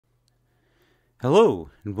Hello,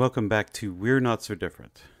 and welcome back to We're Not So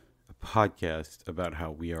Different, a podcast about how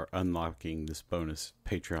we are unlocking this bonus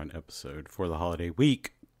Patreon episode for the holiday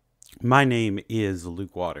week. My name is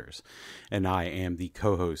Luke Waters, and I am the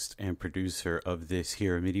co-host and producer of this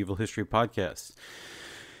here Medieval History podcast.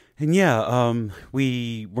 And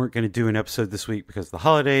we weren't going to do an episode this week because of the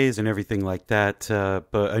holidays and everything like that,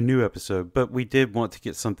 but a new episode. But we did want to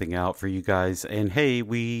get something out for you guys. And hey,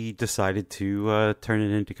 we decided to turn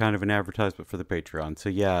it into kind of an advertisement for the Patreon.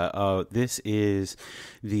 So this is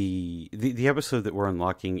the episode that we're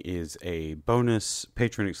unlocking is a bonus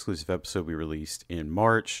Patreon exclusive episode we released in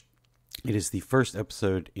March. It is the first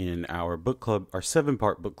episode in our book club, our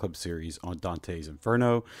 7-part book club series on Dante's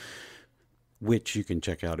Inferno, which you can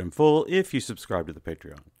check out in full if you subscribe to the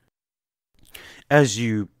Patreon. As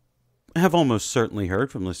you have almost certainly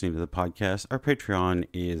heard from listening to the podcast, our Patreon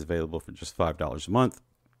is available for just $5 a month.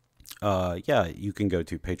 You can go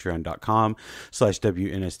to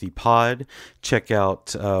patreon.com/WNSDpod, check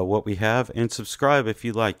out what we have, and subscribe if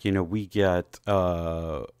you like. We get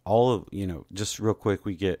just real quick,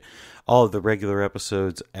 we get all of the regular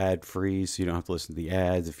episodes ad-free, so you don't have to listen to the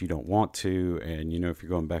ads if you don't want to. And, if you're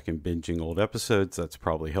going back and binging old episodes, that's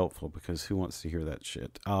probably helpful because who wants to hear that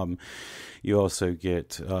shit? You also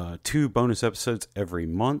get 2 bonus episodes every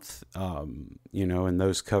month, and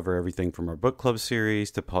those cover everything from our book club series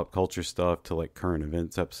to pop culture stuff to like current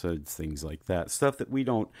events episodes, things like that. Stuff that we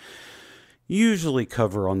don't usually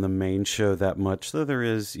cover on the main show that much, though there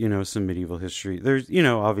is, some medieval history. There's,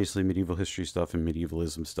 obviously medieval history stuff and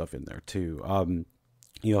medievalism stuff in there too.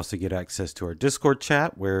 You also get access to our Discord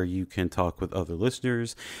chat where you can talk with other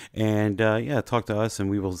listeners and, talk to us,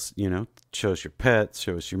 and we will, show us your pets,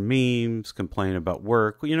 show us your memes, complain about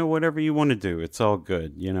work, whatever you want to do. It's all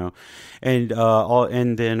good,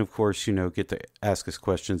 and then of course, get to ask us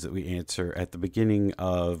questions that we answer at the beginning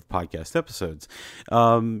of podcast episodes.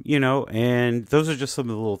 And those are just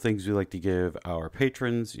some of the little things we like to give our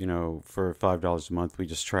patrons, for $5 a month. We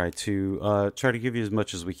just try to give you as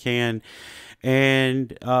much as we can. And,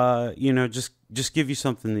 just give you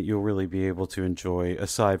something that you'll really be able to enjoy,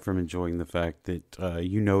 aside from enjoying the fact that,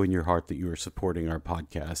 in your heart that you are supporting our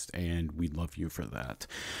podcast, and we love you for that.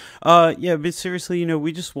 But seriously,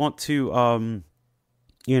 we just want to,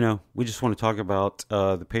 talk about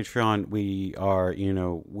the Patreon. We are,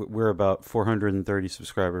 we're about 430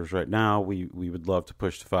 subscribers right now. We would love to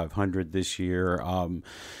push to 500 this year.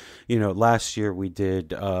 Last year we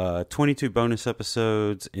did 22 bonus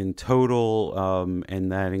episodes in total,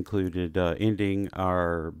 and that included ending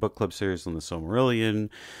our book club series on the Silmarillion,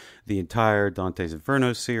 the entire Dante's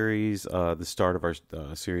Inferno series, the start of our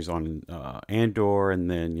series on Andor, and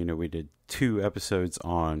then, we did 2 episodes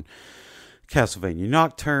on Castlevania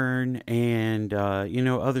Nocturne, and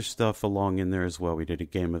other stuff along in there as well. We did a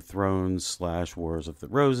Game of Thrones / Wars of the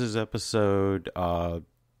Roses episode.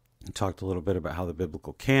 Talked a little bit about how the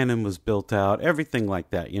biblical canon was built out, everything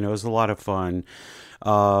like that. It was a lot of fun,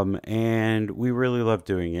 and we really love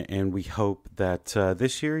doing it. And we hope that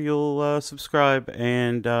this year you'll subscribe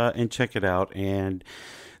and check it out, and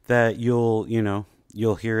that you'll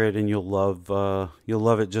hear it and you'll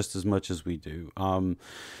love it just as much as we do.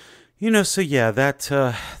 That's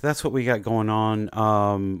what we got going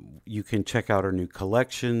on. You can check out our new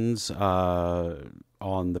collections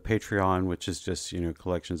on the Patreon, which is just,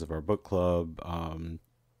 collections of our book club,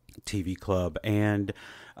 TV club, and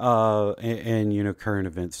current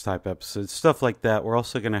events type episodes, stuff like that. We're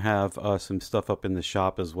also going to have some stuff up in the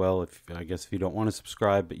shop as well. If you don't want to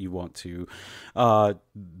subscribe, but you want to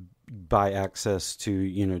buy access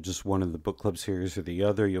to, just one of the book club series or the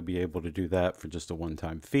other, you'll be able to do that for just a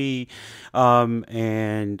one-time fee. If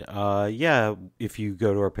you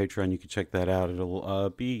go to our Patreon, you can check that out. It'll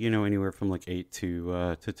be, anywhere from like $8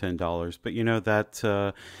 to $10. But,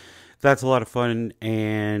 that's a lot of fun,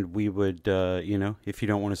 and we would, if you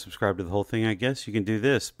don't want to subscribe to the whole thing, I guess you can do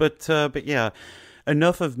this. But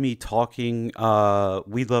enough of me talking.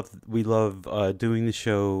 We love doing the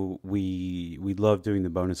show. We love doing the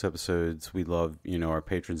bonus episodes. We love, our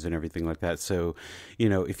patrons and everything like that. So,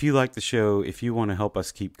 if you like the show, if you want to help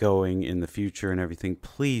us keep going in the future and everything,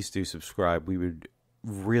 please do subscribe. We would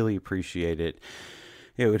really appreciate it.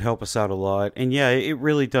 It would help us out a lot. And it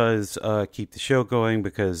really does keep the show going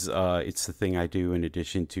because it's the thing I do in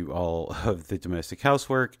addition to all of the domestic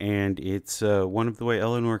housework. And it's one of the way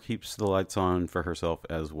Eleanor keeps the lights on for herself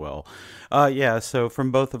as well. So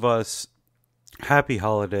from both of us, Happy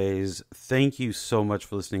holidays. Thank you so much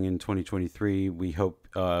for listening in 2023. We hope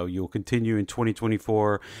you'll continue in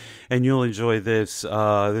 2024 and you'll enjoy this.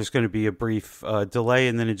 There's going to be a brief delay,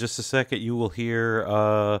 and then in just a second you will hear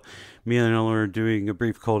me and Eleanor doing a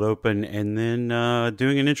brief cold open, and then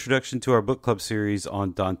doing an introduction to our book club series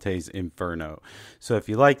on Dante's Inferno. So if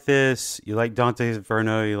you like this, you like Dante's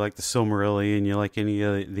Inferno, you like the Silmarillion, you like any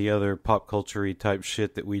of the other pop culture-y type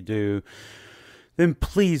shit that we do, then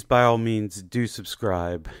please, by all means, do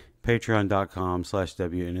subscribe.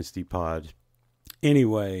 Patreon.com/WNSDpod.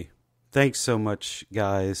 Anyway, thanks so much,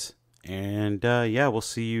 guys. And yeah, we'll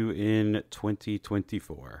see you in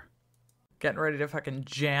 2024. Getting ready to fucking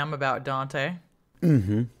jam about Dante.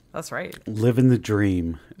 Mm-hmm. That's right. Living the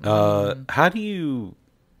dream. How do you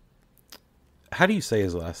say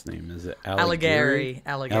his last name? Is it Alighieri?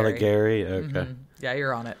 Alighieri? Okay. Mm-hmm. Yeah,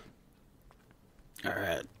 you're on it. All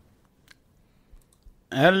right.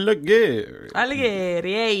 Alighieri.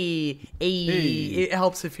 Hey. It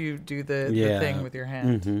helps if you do the thing with your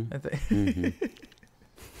hand. Mm-hmm. I think. Mm-hmm.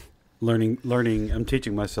 Learning. I'm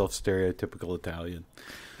teaching myself stereotypical Italian.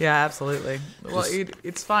 Yeah, absolutely. Well,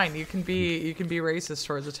 it's fine. You can be racist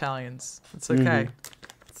towards Italians. It's okay. Mm-hmm.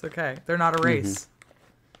 It's okay. They're not a race.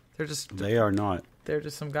 Mm-hmm. They are not. They're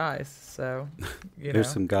just some guys. So,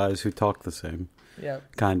 There's some guys who talk the same.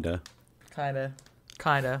 Yep. Kinda.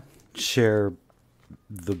 Share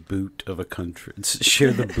the boot of a country.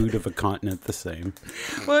 Share the boot of a continent the same.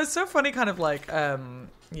 Well, it's so funny, kind of like, so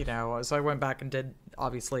I went back and did,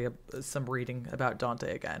 obviously, some reading about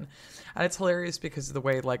Dante again. And it's hilarious because of the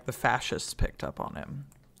way, like, the fascists picked up on him,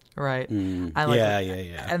 right? And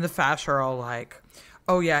yeah. And the fascists are all like,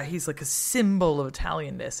 oh, yeah, he's like a symbol of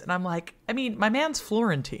Italianness. And I'm like, I mean, my man's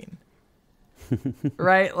Florentine.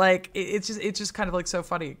 Right, like it's just kind of like so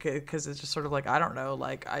funny because it's just sort of like, I don't know,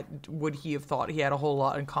 like would he have thought he had a whole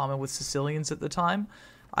lot in common with Sicilians at the time?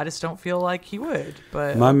 I just don't feel like he would.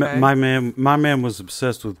 But my man was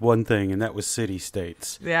obsessed with one thing, and that was city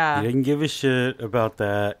states. Yeah, he didn't give a shit about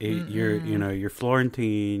that. You're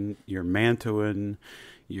Florentine, you're Mantuan,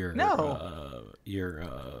 you're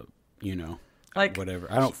like whatever.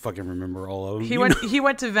 I don't fucking remember all of them. He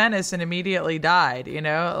went to Venice and immediately died.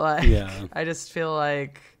 Like, yeah. I just feel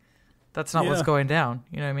like that's not what's going down.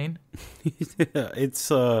 You know what I mean? It's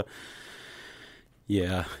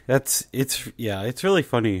it's really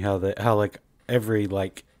funny how like every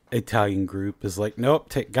like Italian group is like, nope,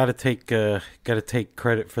 gotta take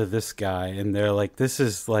credit for this guy, and they're like, this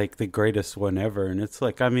is like the greatest one ever, and it's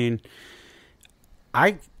like, I mean,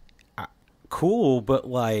 I cool, but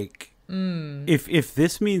like. If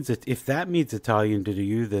that means Italian to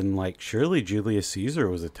you, then like surely Julius Caesar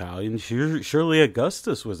was Italian. Surely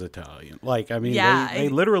Augustus was Italian. Like, I mean, they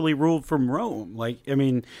literally ruled from Rome. Like, I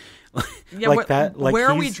mean, that. Like, where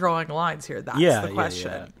are we drawing lines here? That's the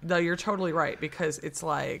question. Yeah. No, you're totally right, because it's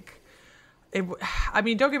like, I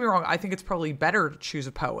mean, don't get me wrong. I think it's probably better to choose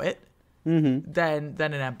a poet. Mm-hmm. than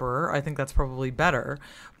an emperor. I think that's probably better.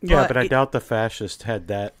 But I doubt the fascists had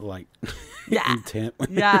that like intent.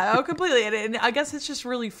 Yeah, completely. And I guess it's just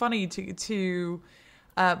really funny to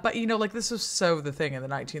but like this was so the thing in the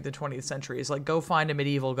 19th and 20th century is like, go find a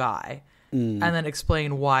medieval guy and then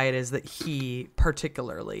explain why it is that he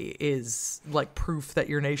particularly is like proof that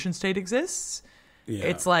your nation state exists. Yeah.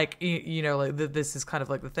 It's like, like this is kind of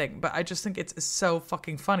like the thing. But I just think it's so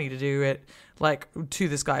fucking funny to do it like to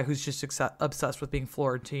this guy who's just obsessed with being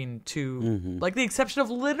Florentine to like the exception of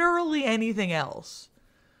literally anything else.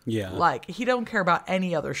 Yeah. Like he don't care about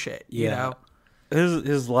any other shit, you know?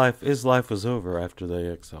 His life was over after they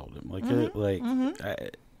exiled him. Like,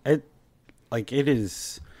 it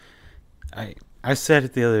is. I said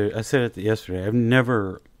it yesterday.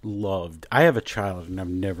 I have a child, and I've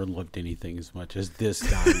never loved anything as much as this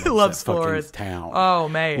guy loves that fucking town. Oh,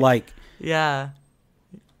 man. Like, yeah.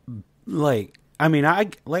 Like,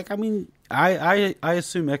 I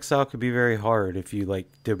assume exile could be very hard if you like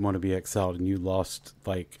didn't want to be exiled and you lost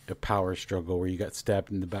like a power struggle where you got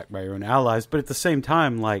stabbed in the back by your own allies. But at the same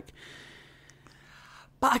time, like.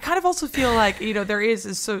 But I kind of also feel like, there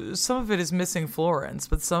is, so some of it is missing Florence,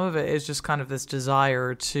 but some of it is just kind of this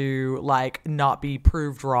desire to, like, not be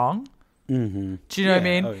proved wrong. Mm-hmm. Do you know what I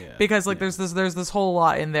mean? Oh, yeah. Because, like, there's this whole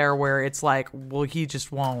lot in there where it's like, well, he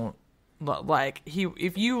just won't, like,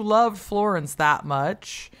 if you loved Florence that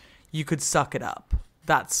much, you could suck it up.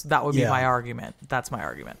 That would be my argument. That's my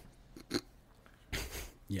argument.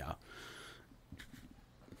 Yeah.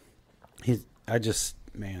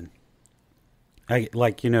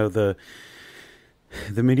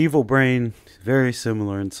 The medieval brain, very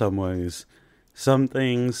similar in some ways. Some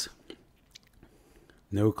things,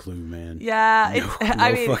 no clue, man. Yeah, no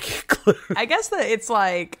fucking clue. I guess that it's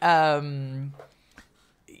like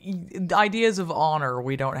ideas of honor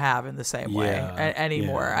we don't have in the same way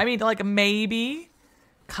anymore. Yeah. I mean, like maybe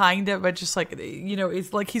kind of, but just like, you know,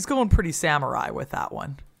 it's like he's going pretty samurai with that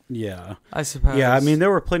one. Yeah, I suppose. Yeah, I mean, there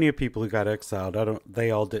were plenty of people who got exiled.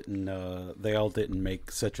 They all didn't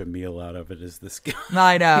make such a meal out of it as this guy.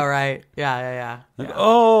 I know, right? Yeah. Like,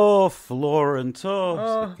 oh, Florence.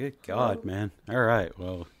 Oh, like, good God, man. All right,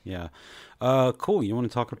 well, yeah. Cool. You want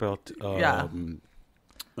to talk about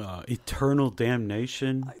eternal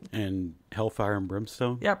damnation and hellfire and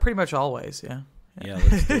brimstone? Yeah, pretty much always. Yeah,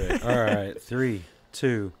 let's do it. All right, 3,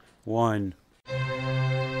 2, 1.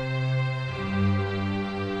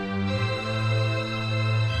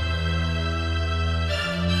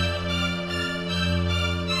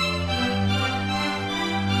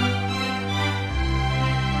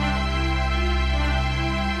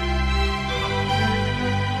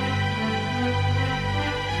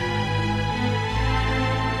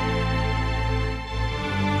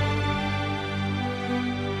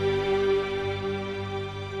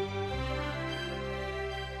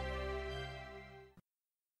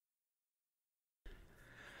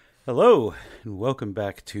 Hello, and welcome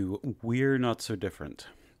back to We're Not So Different,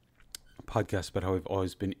 a podcast about how we've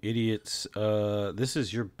always been idiots. This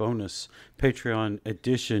is your bonus Patreon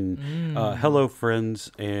edition. Hello, friends,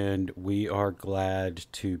 and we are glad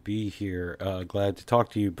to be here. Glad to talk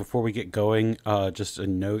to you. Before we get going, just a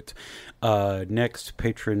note. Next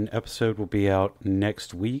patron episode will be out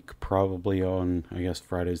next week, probably on, I guess,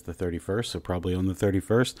 Friday's the 31st, so probably on the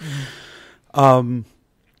 31st.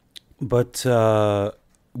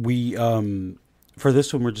 We for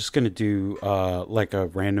this one we're just going to do like a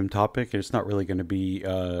random topic, and it's not really going to be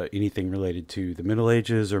anything related to the Middle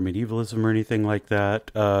Ages or medievalism or anything like that.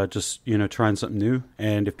 Just, you know, trying something new,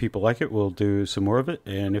 and if people like it, we'll do some more of it,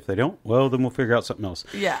 and if they don't, well, then we'll figure out something else.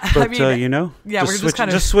 Yeah, but I mean, you know, yeah, we're just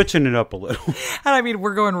kind of switching it up a little. And I mean,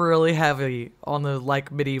 we're going really heavy on the like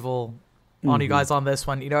medieval on you guys on this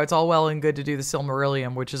one. You know, it's all well and good to do the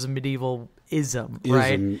Silmarillion, which is a medieval ism,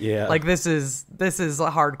 right? Yeah. Like this is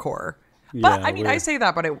hardcore. But I mean, I say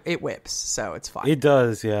that, but it whips, so it's fine. It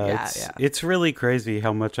does, yeah. It's really crazy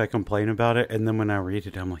how much I complain about it, and then when I read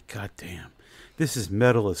it, I'm like, God damn, this is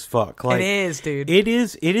metal as fuck. Like, it is, dude. It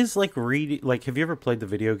is like reading. Like, have you ever played the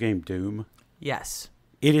video game Doom? Yes.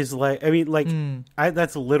 It is like, I mean, like,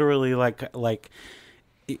 that's literally like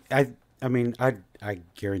I mean, I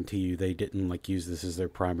guarantee you they didn't like use this as their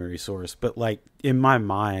primary source, but like in my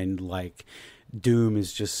mind, like Doom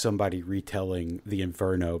is just somebody retelling the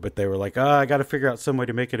Inferno, but they were like, I got to figure out some way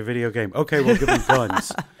to make it a video game. Okay, we'll give them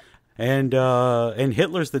guns. And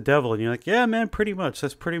Hitler's the devil, and you're like, yeah, man, pretty much.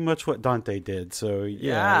 That's pretty much what Dante did. So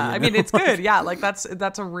yeah, I mean, it's good. Yeah, like that's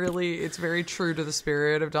a really, it's very true to the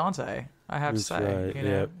spirit of Dante, I have to say. Right. You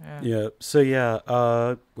know? Yeah. So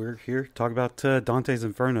we're here to talk about Dante's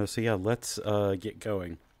Inferno. So yeah, let's get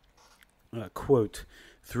going. Quote: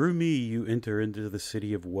 "Through me you enter into the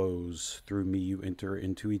city of woes. Through me you enter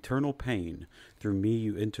into eternal pain. Through me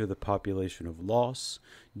you enter the population of loss.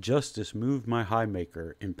 Justice moved my high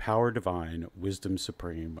maker, in power divine, wisdom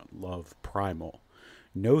supreme, love primal.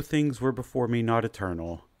 No things were before me not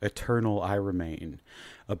eternal. Eternal I remain.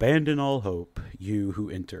 Abandon all hope, you who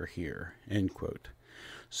enter here." End quote.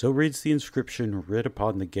 So reads the inscription writ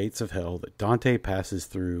upon the gates of hell that Dante passes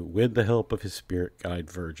through with the help of his spirit guide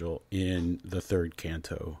Virgil in the third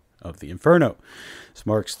canto of the Inferno. This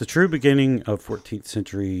marks the true beginning of 14th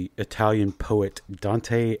century Italian poet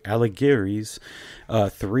Dante Alighieri's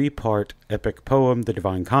three-part epic poem, The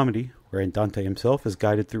Divine Comedy, wherein Dante himself is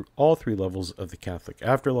guided through all three levels of the Catholic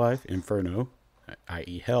afterlife: Inferno,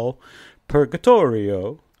 i.e. hell;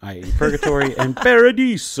 Purgatorio, i.e. purgatory; and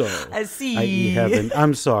Paradiso, i.e. heaven.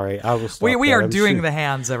 I'm sorry, I will stop. We are doing the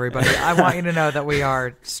hands, everybody. I want you to know that we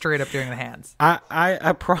are straight up doing the hands.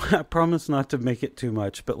 I promise not to make it too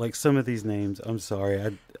much, but like some of these names, I'm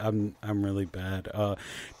sorry, I'm really bad.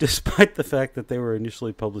 Despite the fact that they were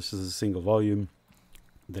initially published as a single volume,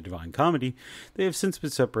 The Divine Comedy, they have since been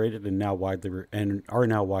separated and are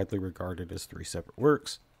now widely regarded as three separate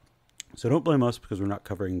works. So don't blame us because we're not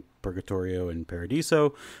covering Purgatorio and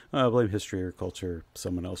Paradiso. Blame history or culture,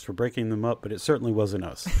 someone else, for breaking them up, but it certainly wasn't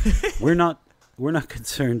us. We're not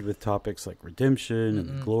concerned with topics like redemption and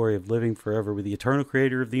the glory of living forever with the eternal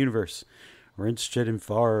creator of the universe. We're interested in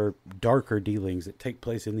far darker dealings that take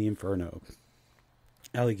place in the Inferno.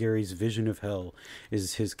 Alighieri's vision of hell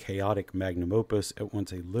is his chaotic magnum opus, at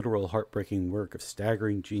once a literal heartbreaking work of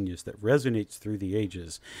staggering genius that resonates through the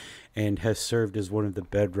ages and has served as one of the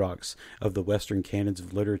bedrocks of the Western canons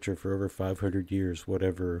of literature for over 500 years,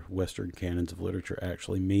 whatever Western canons of literature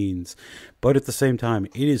actually means. But at the same time,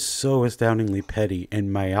 it is so astoundingly petty and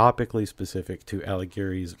myopically specific to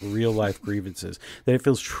Alighieri's real-life grievances that it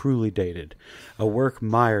feels truly dated. A work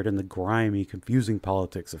mired in the grimy, confusing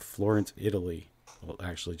politics of Florence, Italy. Well,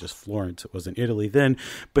 actually just Florence, it wasn't Italy then,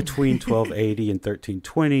 between 1280 and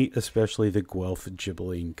 1320, especially the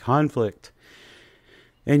Guelph-Ghibelline conflict.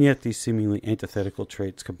 And yet these seemingly antithetical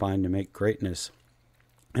traits combine to make greatness,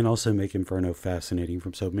 and also make Inferno fascinating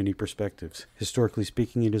from so many perspectives. Historically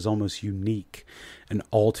speaking, it is almost unique, an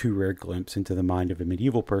all too rare glimpse into the mind of a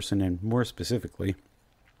medieval person, and more specifically,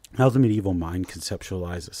 how the medieval mind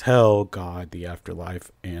conceptualizes hell, God, the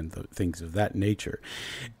afterlife, and the things of that nature.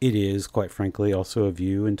 It is, quite frankly, also a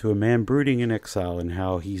view into a man brooding in exile and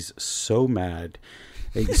how he's so mad.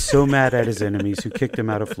 He's so mad at his enemies who kicked him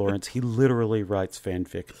out of Florence, he literally writes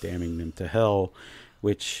fanfic damning them to hell.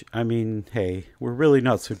 Which, I mean, hey, we're really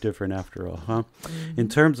not so different after all, huh? Mm-hmm. In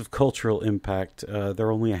terms of cultural impact, there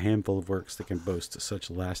are only a handful of works that can boast such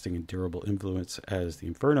lasting and durable influence as the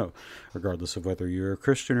Inferno. Regardless of whether you're a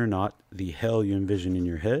Christian or not, the hell you envision in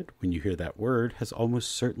your head when you hear that word has almost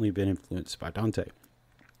certainly been influenced by Dante.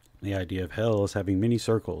 The idea of hell as having many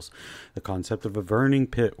circles, the concept of a burning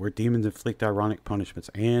pit where demons inflict ironic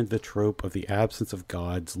punishments, and the trope of the absence of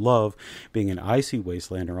God's love being an icy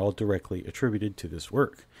wasteland are all directly attributed to this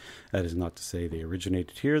work. That is not to say they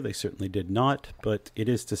originated here, they certainly did not, but it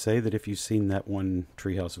is to say that if you've seen that one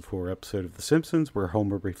Treehouse of Horror episode of The Simpsons where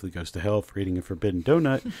Homer briefly goes to hell for eating a forbidden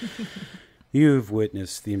donut, you've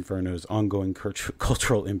witnessed the Inferno's ongoing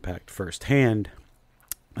cultural impact firsthand.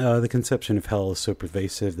 The conception of hell is so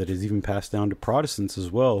pervasive that it is even passed down to Protestants as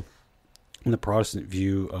well. And the Protestant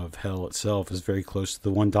view of hell itself is very close to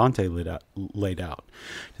the one Dante laid out.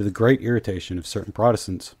 To the great irritation of certain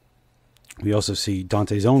Protestants, we also see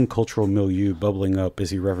Dante's own cultural milieu bubbling up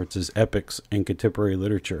as he references epics and contemporary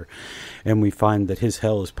literature. And we find that his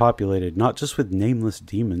hell is populated not just with nameless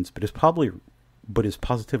demons, but is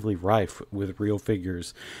positively rife with real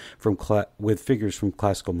figures from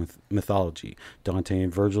classical mythology. Dante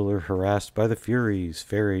and Virgil are harassed by the Furies,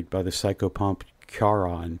 ferried by the psychopomp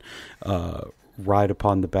Charon, ride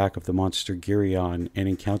upon the back of the monster Geryon, and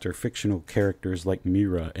encounter fictional characters like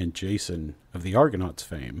Mira and Jason of the Argonauts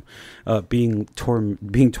fame, being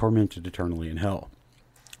tormented eternally in hell.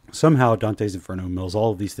 Somehow, Dante's Inferno melds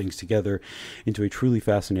all of these things together into a truly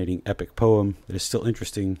fascinating epic poem that is still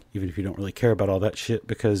interesting, even if you don't really care about all that shit,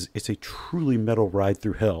 because it's a truly metal ride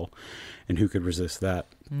through hell, and who could resist that?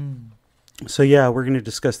 So yeah, we're going to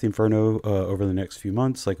discuss the Inferno over the next few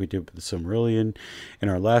months, like we did with the Silmarillion in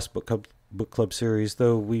our last book club series,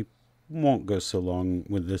 though we won't go so long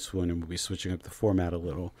with this one, and we'll be switching up the format a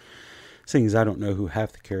little. Seeing as I don't know who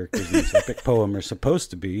half the characters in this epic poem are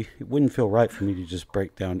supposed to be, it wouldn't feel right for me to just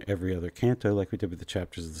break down every other canto like we did with the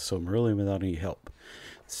chapters of the Silmarillion without any help.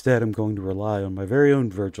 Instead, I'm going to rely on my very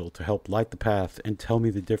own Virgil to help light the path and tell me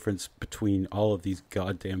the difference between all of these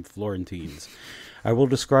goddamn Florentines. I will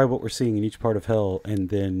describe what we're seeing in each part of hell, and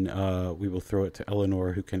then we will throw it to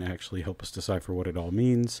Eleanor, who can actually help us decipher what it all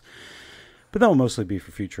means. But that will mostly be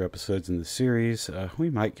for future episodes in the series. We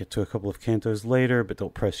might get to a couple of cantos later, but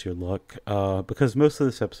don't press your luck, because most of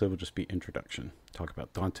this episode will just be introduction. Talk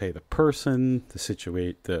about Dante the person,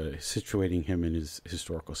 situating him in his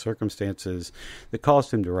historical circumstances that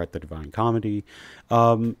caused him to write the Divine Comedy,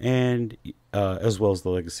 and as well as the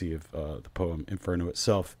legacy of the poem Inferno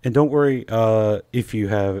itself. And don't worry if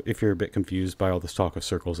you're a bit confused by all this talk of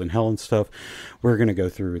circles and hell and stuff. We're going to go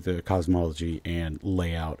through the cosmology and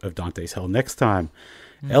layout of Dante's hell next time.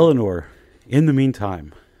 Eleanor, in the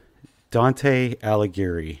meantime, Dante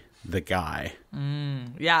Alighieri, the guy.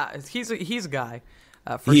 Yeah, he's a guy.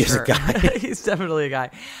 For he sure. is a guy. He's definitely a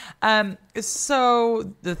guy.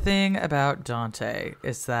 So the thing about Dante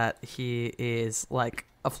is that he is like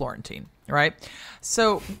a Florentine, right?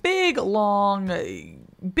 So big long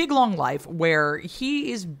life where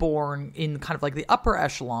he is born in kind of like the upper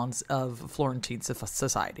echelons of Florentine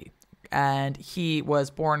society. And he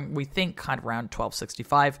was born, we think, kind of around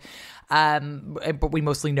 1265. But we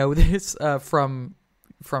mostly know this from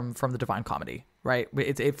the Divine Comedy, right?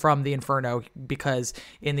 It's from the Inferno, because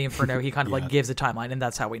in the Inferno he kind of like gives a timeline, and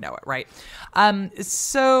that's how we know it, right?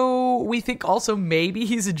 So we think also maybe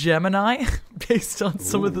he's a Gemini based on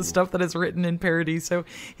some of the stuff that is written in Paradiso.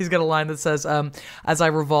 He's got a line that says, as I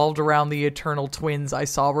revolved around the eternal twins, I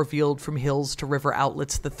saw revealed from hills to river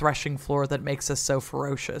outlets the threshing floor that makes us so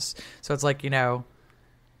ferocious. So it's like,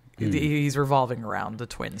 He's revolving around the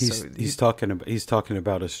twins. He's talking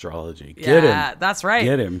about astrology. Yeah, Get him. That's right.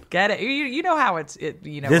 Get him. Get it. You know how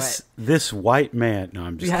you know this white man. No,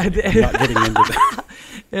 I'm just kidding. I'm not getting into that.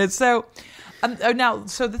 And so now,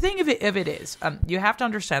 so the thing of it is, you have to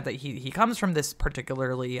understand that he comes from this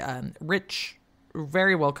particularly rich,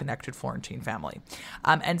 very well connected Florentine family,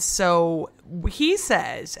 and so he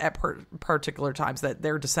says at particular times that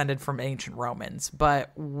they're descended from ancient Romans,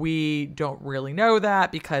 but we don't really know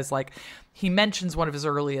that because like he mentions one of his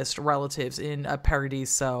earliest relatives in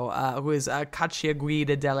Paradiso, who is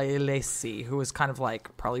Cacciaguida delle Lesi, who was kind of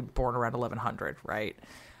like probably born around 1100, right?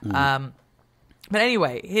 But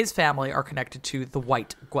anyway, his family are connected to the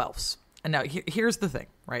White Guelphs. And now here's the thing,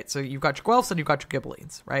 right? So you've got your Guelphs and you've got your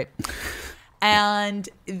Ghibellines, right? And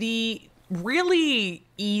the really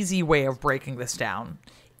easy way of breaking this down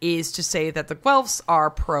is to say that the Guelphs are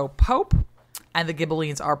pro-Pope and the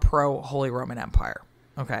Ghibellines are pro-Holy Roman Empire.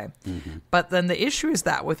 Okay. Mm-hmm. But then the issue is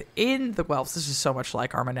that within the Guelphs, this is so much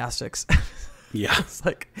like our monastics. Yeah. It's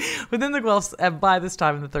like within the Guelphs, and by this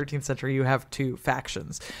time in the 13th century, you have two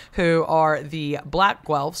factions who are the Black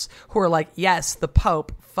Guelphs, who are like, yes, the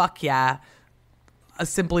Pope, fuck yeah. I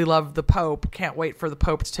simply love the Pope. Can't wait for the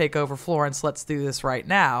Pope to take over Florence. Let's do this right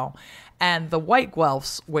now. And the White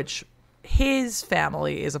Guelphs, which his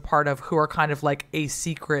family is a part of, who are kind of like a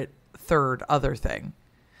secret third other thing.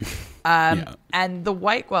 And the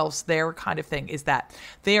White Guelphs, their kind of thing is that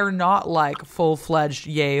they are not like full-fledged,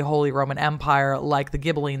 yay, Holy Roman Empire like the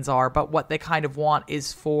Ghibellines are, but what they kind of want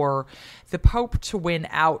is for the Pope to win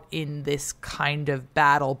out in this kind of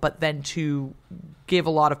battle, but then to give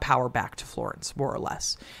a lot of power back to Florence, more or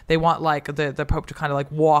less. They want like the Pope to kind of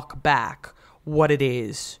like walk back what it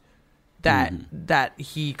is that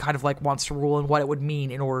he kind of like wants to rule and what it would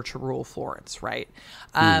mean in order to rule Florence, right?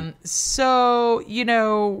 So, you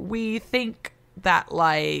know, we think that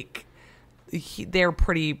like they're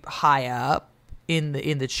pretty high up in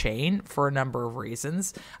the chain for a number of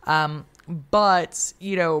reasons. But,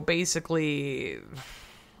 you know, basically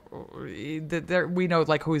we know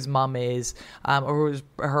like who his mom is, or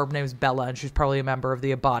her name is Bella, and she's probably a member of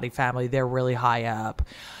the Abadi family. They're really high up.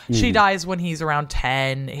 She dies when he's around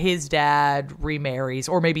 10. His dad remarries,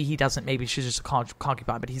 or maybe he doesn't. Maybe she's just a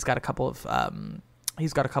concubine, but he's got a couple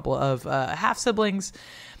of half siblings.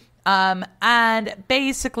 And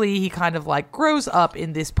basically he kind of like grows up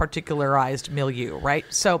in this particularized milieu, right?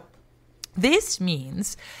 So this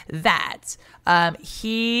means that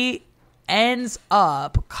he ends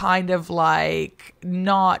up kind of like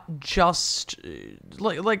not just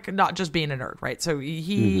not just being a nerd, right? So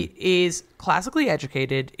he is classically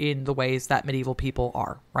educated in the ways that medieval people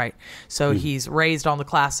are, right? So he's raised on the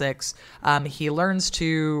classics. He learns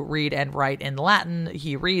to read and write in Latin.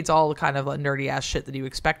 He reads all the kind of nerdy ass shit that you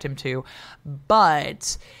expect him to.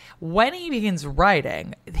 But when he begins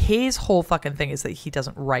writing, his whole fucking thing is that he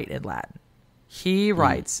doesn't write in Latin. He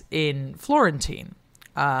writes in Florentine.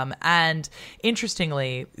 And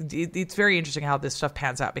interestingly, it's very interesting how this stuff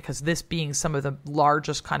pans out, because this being some of the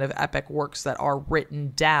largest kind of epic works that are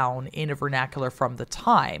written down in a vernacular from the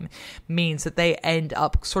time means that they end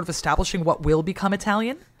up sort of establishing what will become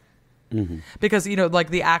Italian. Because, you know, like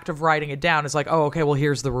the act of writing it down is like, oh, okay, well,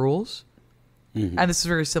 here's the rules. And this is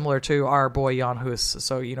very similar to our boy Jan Hus.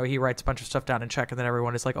 So, you know, he writes a bunch of stuff down in Czech, and then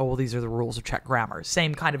everyone is like, oh, well, these are the rules of Czech grammar.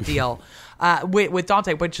 Same kind of deal with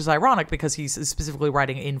Dante, which is ironic because he's specifically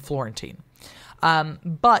writing in Florentine.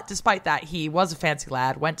 But despite that, he was a fancy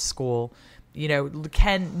lad, went to school. You know,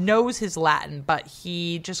 Ken knows his Latin, but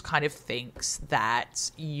he just kind of thinks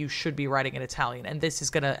that you should be writing in Italian. And this is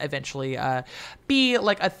going to eventually be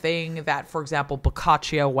like a thing that, for example,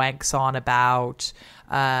 Boccaccio wanks on about,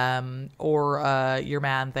 or your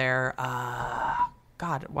man there,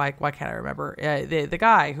 God, why can't I remember? The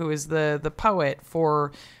guy who is the poet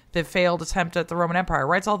for the failed attempt at the Roman Empire,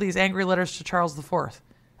 writes all these angry letters to Charles IV.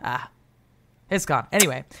 It's gone.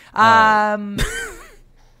 Anyway,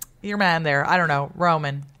 your man there, I don't know,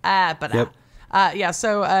 Roman. So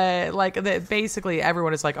basically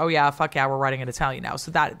everyone is like, oh yeah, fuck yeah, we're writing in Italian now.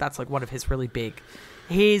 So that's like one of his really big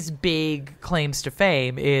claims to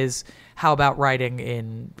fame is how about writing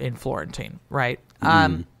in Florentine, right?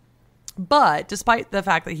 But despite the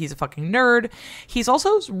fact that he's a fucking nerd, he's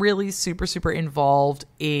also really super, super involved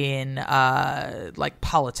in like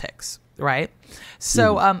politics, right?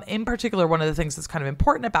 So in particular, one of the things that's kind of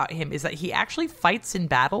important about him is that he actually fights in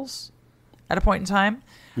battles at a point in time.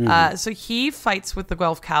 So he fights with the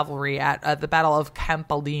Guelph cavalry at the Battle of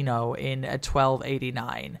Campaldino in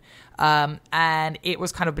 1289. And it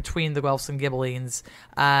was kind of between the Guelphs and Ghibellines.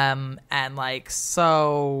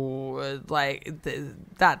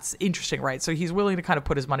 That's interesting, right? So he's willing to kind of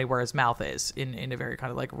put his money where his mouth is in a very kind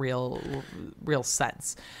of like real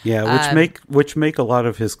sense. Yeah, which make a lot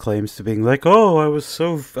of his claims to being like, oh, I was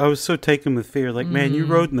so taken with fear. Like, man, you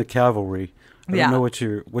rode in the cavalry. I don't know what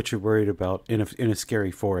you're worried about in a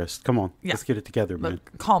scary forest. Come on, let's get it together, man.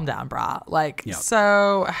 Calm down, brah.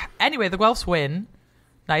 So anyway, the Guelphs win.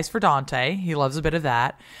 Nice for Dante. He loves a bit of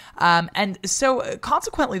that. And so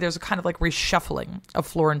consequently, there's a kind of like reshuffling of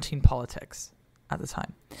Florentine politics at the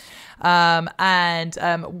time.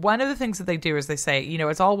 One of the things that they do is they say,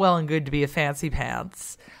 it's all well and good to be a fancy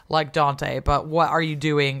pants like Dante, but what are you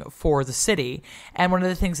doing for the city? And one of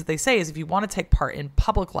the things that they say is if you want to take part in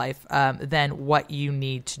public life, then what you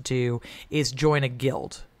need to do is join a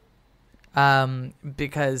guild.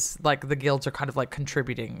 Because like the guilds are kind of like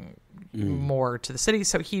contributing more to the city.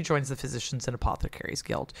 So he joins the Physicians and Apothecaries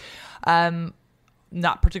Guild.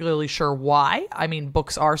 Not particularly sure why. I mean,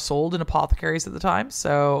 books are sold in apothecaries at the time,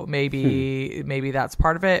 so maybe that's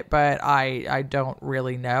part of it, but I don't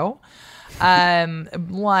really know. And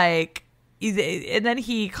then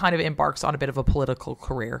he kind of embarks on a bit of a political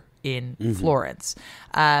career in Florence.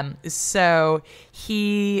 So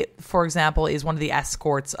he, for example, is one of the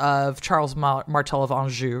escorts of Charles Martel of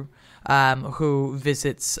Anjou, who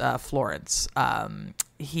visits Florence.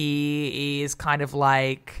 He is kind of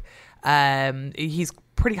like, he's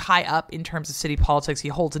pretty high up in terms of city politics. He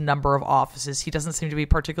holds a number of offices. He doesn't seem to be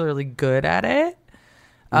particularly good at it,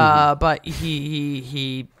 but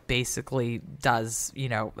he basically does,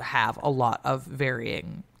 have a lot of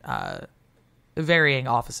varying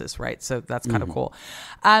offices, right? So that's kind of cool.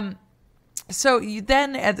 So you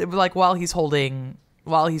then, while he's holding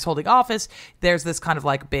office, there's this kind of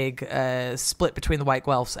like big split between the white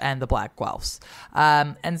Guelphs and the black Guelphs.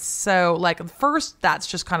 And so like first that's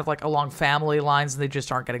just kind of like along family lines and they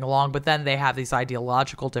just aren't getting along, but then they have these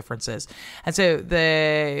ideological differences. And so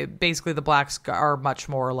the blacks are much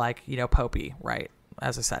more like, popey, right?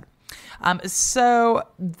 As I said. So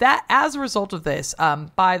that as a result of this,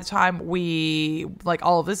 by the time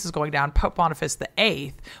all of this is going down, Pope Boniface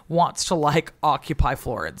VIII wants to like occupy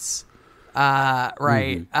Florence.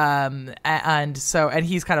 Right. And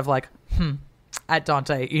he's kind of like, at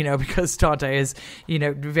Dante, because Dante is,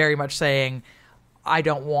 very much saying, I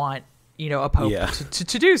don't want, a pope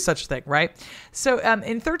to do such a thing. Right. So, in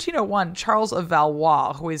 1301, Charles of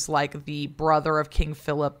Valois, who is like the brother of King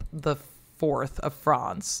Philip IV of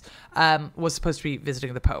France, was supposed to be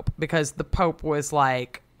visiting the Pope because the Pope was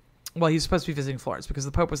like, well, he was supposed to be visiting Florence because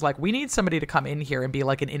the Pope was like, we need somebody to come in here and be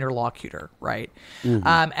like an interlocutor, right?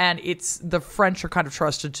 And the French are kind of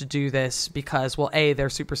trusted to do this because, well, A, they're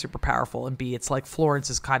super, super powerful, and B, it's like Florence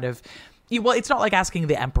is kind of, well, it's not like asking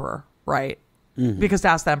the emperor, right? Because to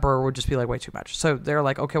ask the emperor would just be like way too much. So they're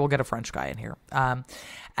like, okay, we'll get a French guy in here.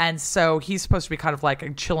 And so he's supposed to be kind of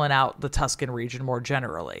like chilling out the Tuscan region more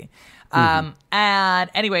generally. And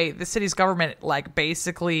anyway, the city's government like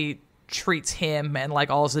basically treats him and like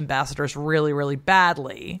all his ambassadors really, really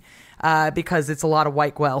badly because it's a lot of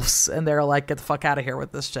white Guelphs and they're like, get the fuck out of here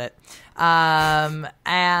with this shit.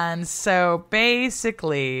 And so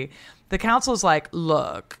basically the council is like,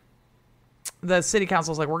 look, the city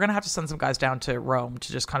council is like, we're going to have to send some guys down to Rome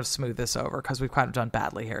to just kind of smooth this over because we've kind of done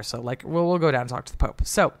badly here. So like, we'll go down and talk to the Pope.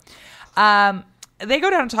 So they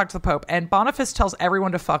go down and talk to the Pope and Boniface tells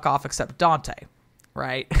everyone to fuck off except Dante.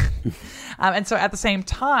 Right. And so at the same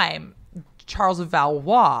time, Charles of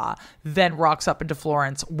Valois then rocks up into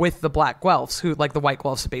Florence with the black Guelphs, who like the white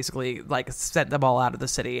Guelphs basically like sent them all out of the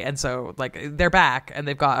city. And so like they're back and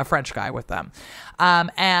they've got a French guy with them.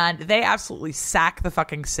 And they absolutely sack the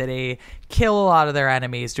fucking city, kill a lot of their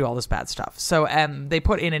enemies, do all this bad stuff. So they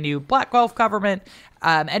put in a new black Guelph government.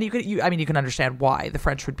 And you can understand why the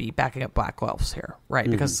French would be backing up black Guelphs here, right?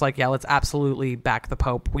 Because it's like, yeah, let's absolutely back the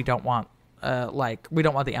Pope. We don't want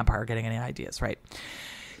the empire getting any ideas, right?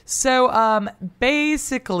 So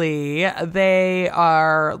basically they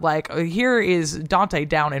are like, here is Dante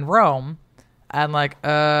down in Rome and like,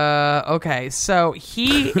 okay. So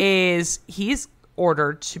he's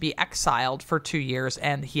ordered to be exiled for 2 years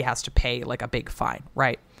and he has to pay like a big fine,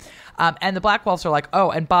 right? And the black Guelphs are like, oh,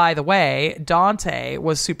 and by the way, Dante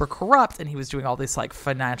was super corrupt and he was doing all this like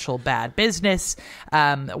financial bad business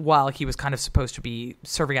while he was kind of supposed to be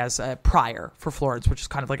serving as a prior for Florence, which is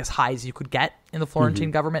kind of like as high as you could get in the Florentine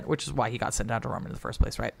government, which is why he got sent down to Rome in the first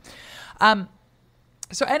place, right?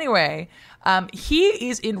 So anyway, he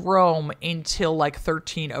is in Rome until like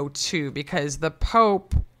 1302 because the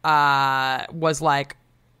Pope was like,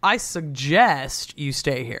 I suggest you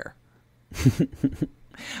stay here.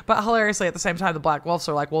 But hilariously, at the same time, the Black Wolves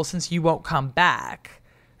are like, well, since you won't come back,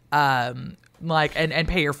 like and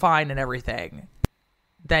pay your fine and everything,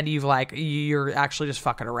 then you're actually just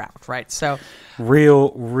fucking around, right? So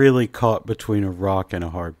really caught between a rock and a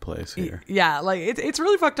hard place here. Yeah, like it's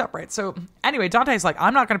really fucked up, right? So anyway, Dante's like,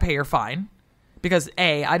 I'm not going to pay your fine because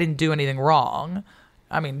I didn't do anything wrong.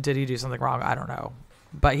 I mean, did he do something wrong? I don't know,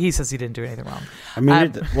 but he says he didn't do anything wrong. I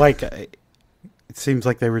mean, it seems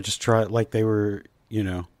like they were just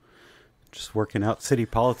just working out city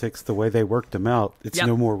politics the way they worked them out. It's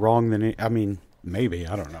no more wrong than I mean. Maybe,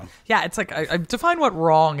 I don't know. Yeah, it's like, I define what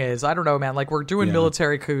wrong is. I don't know, man. Like, we're doing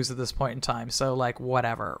military coups at this point in time, so, like,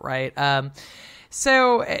 whatever, right?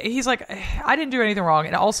 So he's like, I didn't do anything wrong,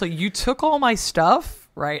 and also, you took all my stuff,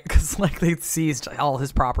 right? Because, like, they seized all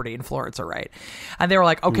his property in Florence, right? And they were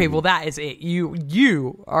like, okay, well, that is it.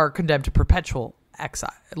 You are condemned to perpetual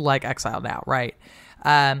exile now, right?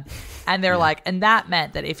 And they're like, and that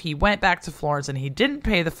meant that if he went back to Florence and he didn't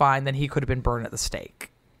pay the fine, then he could have been burned at the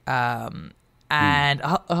stake. And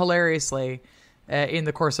hilariously, in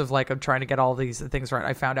the course of of trying to get all these things right,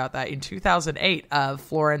 I found out that in 2008,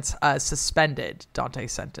 Florence suspended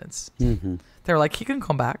Dante's sentence. Mm-hmm. They were like, he can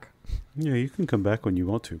come back. Yeah, you can come back when you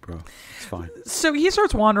want to, bro. It's fine. So he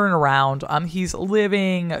starts wandering around. He's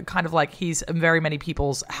living kind of like he's very many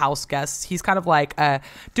people's house guests. He's kind of like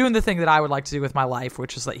doing the thing that I would like to do with my life,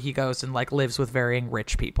 which is that he goes and lives with varying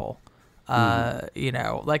rich people.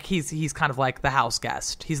 Like he's kind of like the house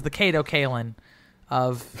guest. He's the Cato Kalin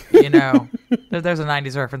of, there's a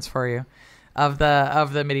 90s reference for you of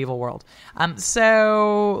the medieval world.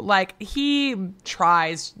 So like he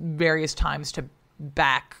tries various times to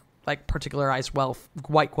back particularized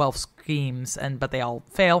white wealth schemes but they all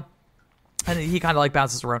fail. And he kind of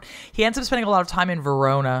bounces around. He ends up spending a lot of time in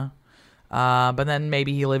Verona. But then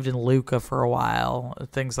maybe he lived in Lucca for a while,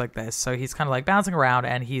 things like this. So he's kind of bouncing around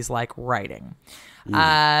and he's writing.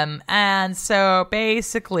 And so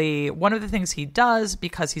basically one of the things he does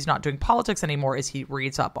because he's not doing politics anymore is he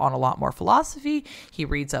reads up on a lot more philosophy. He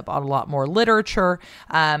reads up on a lot more literature.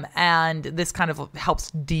 And this kind of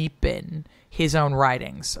helps deepen his own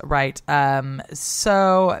writings, right?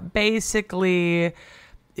 So basically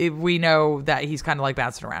we know that he's kind of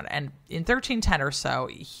bouncing around. And in 1310 or so,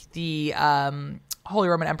 the Holy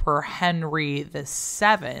Roman Emperor Henry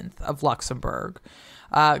VII of Luxembourg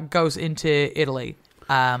goes into Italy.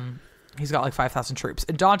 He's got 5,000 troops.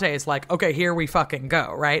 And Dante is like, okay, here we fucking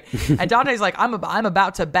go, right? And Dante's like, I'm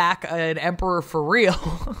about to back an emperor for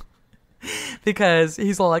real. Because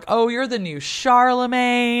he's all like, oh, you're the new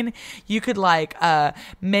Charlemagne. You could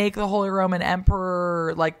make the Holy Roman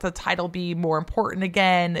Emperor the title be more important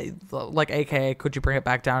again. AKA, could you bring it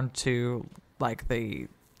back down to the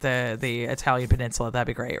Italian peninsula? That'd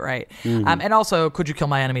be great, right? Mm-hmm. And also, could you kill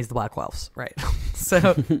my enemies, the Black Welfs, right?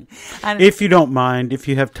 So, and if you don't mind, if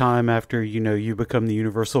you have time after you become the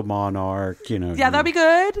universal monarch, yeah, that'd be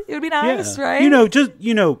good. It would be nice, right?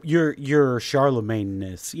 Your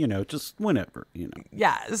Charlemagne-ness, just whenever,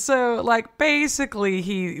 Yeah. So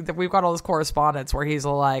basically, we've got all this correspondence where he's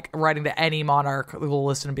writing to any monarch who will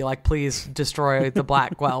listen and be like, please destroy the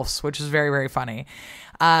Black Welfs, which is very, very funny.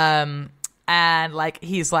 And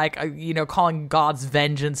he's calling God's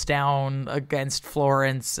vengeance down against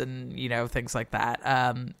Florence and things like that.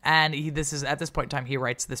 And this is at this point in time he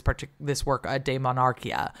writes this work De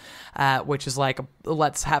Monarchia, which is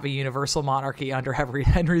let's have a universal monarchy under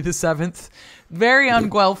Henry VII. Very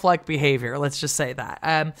un-Guelph-like behavior. Let's just say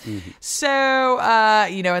that. So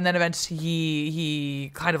and then eventually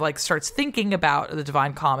he kind of starts thinking about the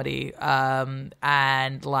Divine Comedy, but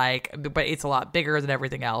it's a lot bigger than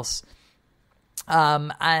everything else.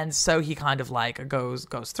 And so he kind of goes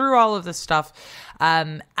through all of this stuff,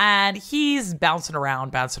 and he's bouncing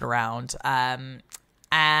around,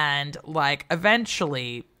 and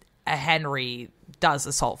eventually Henry does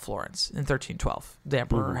assault Florence in 1312, the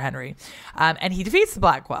Emperor Henry, and he defeats the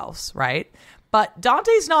Black Welfs, right? But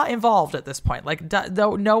Dante's not involved at this point.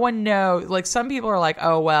 Though no one knows. Some people are like,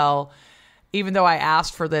 oh well, even though I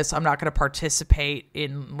asked for this, I'm not going to participate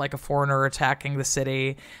in a foreigner attacking the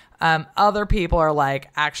city. Other people are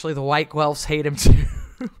actually the White Guelphs hate him too.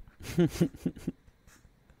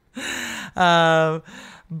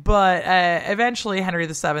 But eventually Henry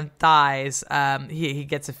VII dies. He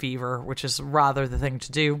gets a fever, which is rather the thing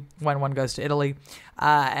to do when one goes to Italy.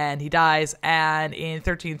 And he dies. And in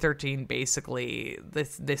 1313, basically,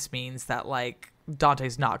 this means that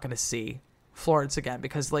Dante's not going to see Florence again,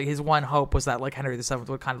 because like his one hope was that like Henry VII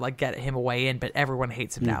would kind of like get him a way in, but everyone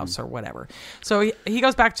hates him now, so whatever. So he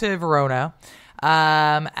goes back to Verona,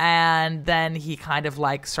 and then he kind of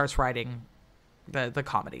like starts writing the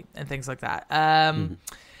comedy and things like that.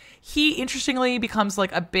 He interestingly becomes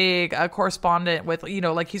like a big correspondent with,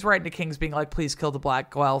 like he's writing to kings being like, please kill the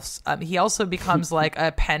Black Guelphs. He also becomes like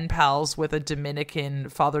a pen pals with a Dominican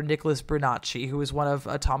Father Nicholas Brunacci, who is one of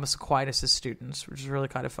Thomas Aquinas' students, which is really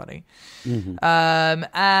kind of funny.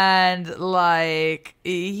 And like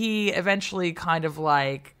he eventually kind of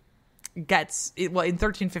like gets, well, in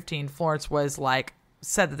 1315, Florence was like,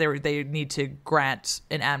 said that they need to grant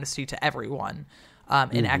an amnesty to everyone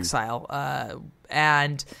in exile.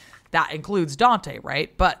 And that includes Dante,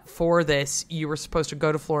 right? But for this, you were supposed to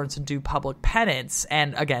go to Florence and do public penance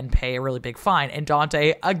and, again, pay a really big fine. And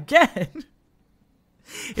Dante, again,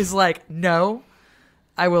 is like, no,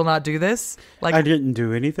 I will not do this. Like, I didn't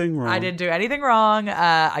do anything wrong. I didn't do anything wrong.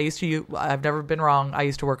 I've never been wrong. I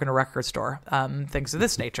used to work in a record store, things of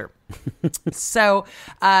this nature. So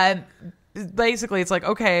basically, it's like,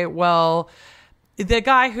 okay, well, the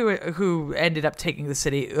guy who ended up taking the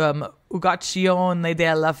city, Ugacione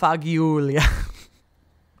della Fagiulia,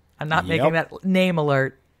 I'm not making that name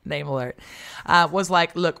alert, was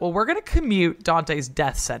like, look, well, we're going to commute Dante's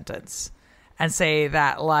death sentence and say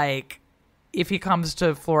that, like, if he comes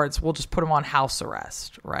to Florence, we'll just put him on house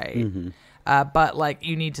arrest, right? But like,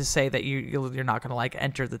 you need to say that you're not going to like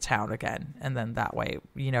enter the town again, and then that way,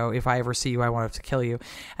 if I ever see you, I won't have to kill you.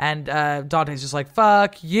 And Dante's just like,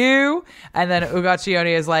 fuck you. And then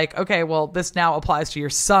Ugacione is like, okay, well, this now applies to your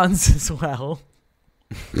sons as well.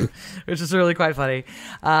 Which is really quite funny.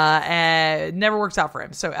 And never works out for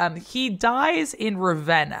him. So he dies in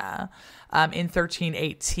Ravenna in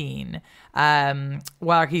 1318,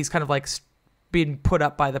 while he's kind of like being put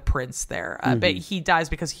up by the prince there. But he dies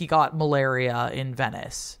because he got malaria in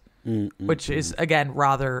Venice, which is, again,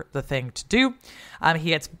 rather the thing to do. He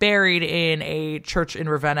gets buried in a church in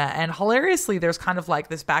Ravenna. And hilariously, there's kind of like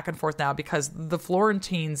this back and forth now because the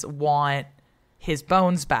Florentines want his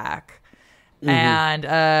bones back. And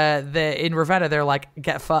in Ravenna, they're like,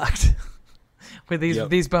 get fucked. With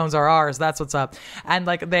these bones are ours. That's what's up. And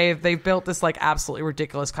like they've built this like absolutely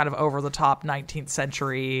ridiculous kind of over the top 19th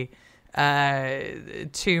century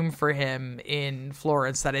tomb for him in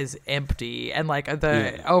Florence that is empty. And like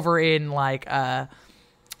over in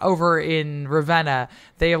Ravenna,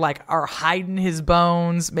 they like are hiding his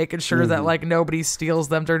bones, making sure that like nobody steals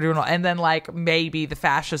them. They're doing and then like maybe the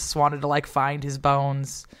fascists wanted to like find his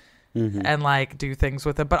bones and like do things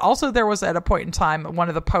with him. But also there was at a point in time one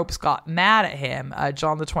of the popes got mad at him,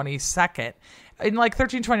 John the 22nd, in like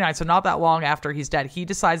 1329, so not that long after he's dead. He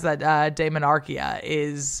decides that De Monarchia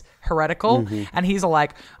is heretical, and he's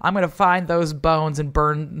like, I'm going to find those bones and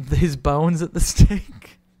burn his bones at the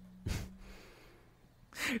stake.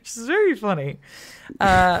 Which is very funny.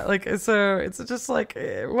 So it's just like,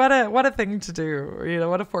 what a thing to do.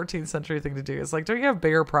 What a 14th century thing to do. It's like, don't you have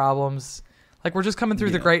bigger problems? Like, we're just coming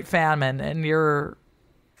through the Great Famine, and you're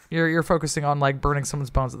focusing on like burning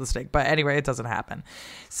someone's bones at the stake. But anyway, it doesn't happen.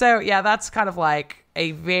 So yeah, that's kind of like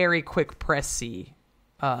a very quick pressy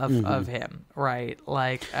of him, right?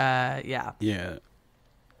 Like,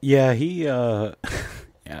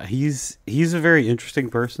 he's a very interesting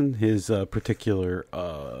person. His particular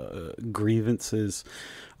grievances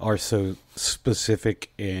are so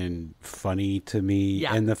specific and funny to me,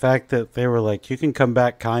 and the fact that they were like, "You can come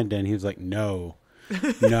back, kinda," and he was like, "No."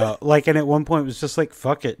 No, like, and at one point it was just like,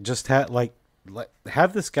 fuck it, just have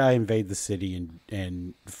this guy invade the city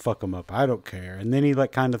and fuck him up. I don't care. And then he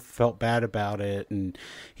like kind of felt bad about it, and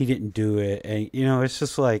he didn't do it. And it's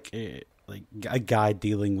just like a guy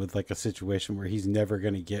dealing with like a situation where he's never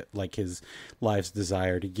going to get like his life's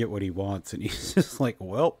desire to get what he wants, and he's just like,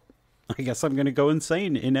 well, I guess I'm going to go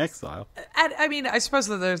insane in exile. And I mean, I suppose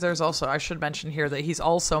that there's also, I should mention here that he's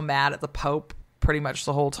also mad at the Pope pretty much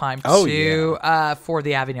the whole time too, for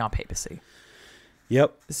the Avignon papacy.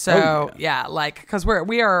 Yep. So like, because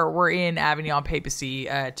we're in Avignon papacy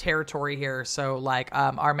territory here. So like,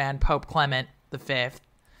 our man Pope Clement V,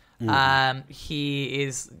 he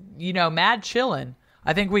is mad chillin'.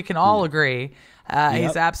 I think we can all agree.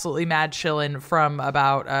 He's absolutely mad chillin' from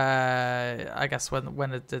about I guess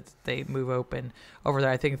when did they move open over there?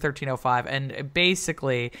 I think 1305, and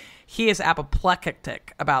basically he is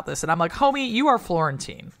apoplectic about this, and I'm like, homie, you are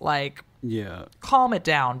Florentine, like, calm it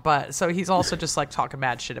down. But so he's also just like talking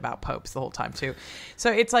mad shit about popes the whole time too.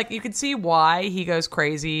 So it's like you can see why he goes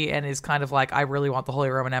crazy and is kind of like, I really want the Holy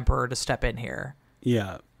Roman Emperor to step in here.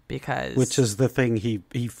 Yeah. Which is the thing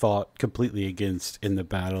he fought completely against in the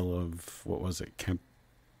battle of, what was it,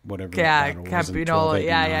 whatever. Yeah, battle was in Campinola.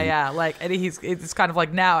 Yeah, 1289. yeah. Like, and it's kind of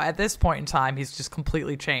like now at this point in time, he's just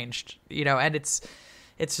completely changed, and it's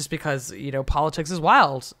just because, politics is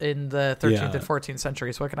wild in the 13th and 14th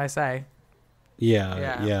centuries. What can I say?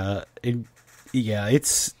 Yeah.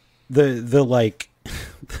 It's the like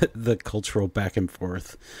the cultural back and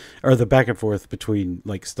forth, or the back and forth between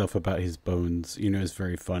like stuff about his bones, is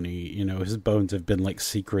very funny. His bones have been like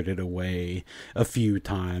secreted away a few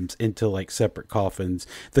times into like separate coffins.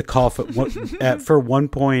 The coffin for one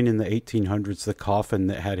point in the 1800s, the coffin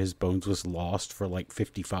that had his bones was lost for like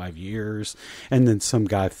 55 years, and then some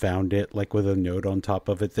guy found it like with a note on top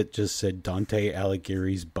of it that just said Dante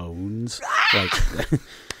Alighieri's bones.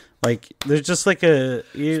 Like there's just like a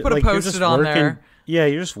just put a post-it on there. Yeah,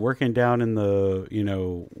 you're just working down in the,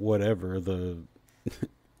 whatever the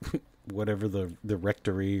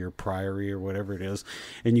rectory or priory or whatever it is,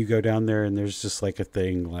 and you go down there and there's just like a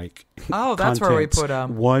thing like, oh, that's where we put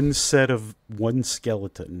one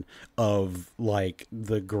skeleton of like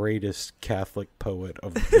the greatest Catholic poet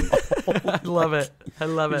of them all. I love it.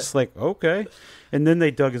 It's like, okay. And then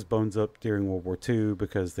they dug his bones up during World War II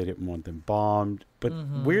because they didn't want them bombed. But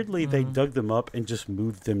weirdly, they dug them up and just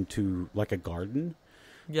moved them to like a garden.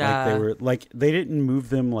 Yeah. They didn't move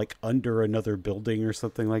them like under another building or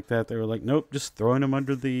something like that. They were like, nope, just throwing them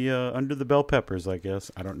under the bell peppers, I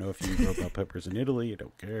guess. I don't know if you grow bell peppers in Italy. I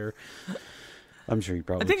don't care. I'm sure you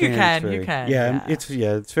probably I think can. you can. Yeah, it's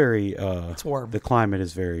very it's warm. The climate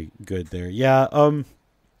is very good there. Yeah.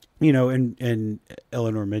 And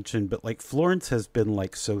Eleanor mentioned, but like Florence has been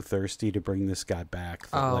like so thirsty to bring this guy back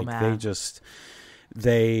that man.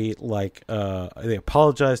 they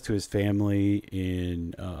apologized to his family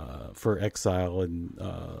for exile in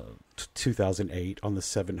 2008 on the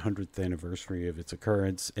 700th anniversary of its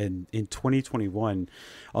occurrence, and in 2021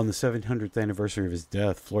 on the 700th anniversary of his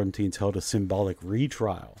death, Florentines held a symbolic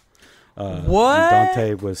retrial. What?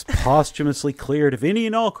 Dante was posthumously cleared of any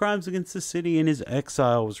and all crimes against the city, and his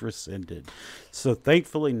exile was rescinded. So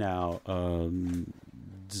thankfully now,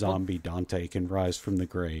 zombie Dante can rise from the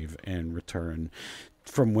grave and return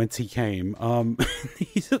from whence he came.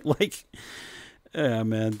 He's like, yeah,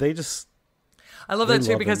 man, I love that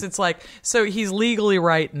too, because it's like, so he's legally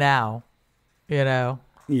right now,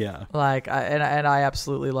 Yeah. Like, I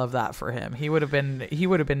absolutely love that for him. He would have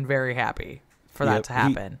been very happy for that to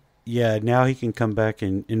happen. Now he can come back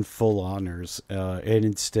in full honors, and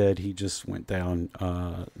instead he just went down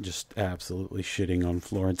just absolutely shitting on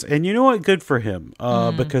Florence. And you know what? Good for him,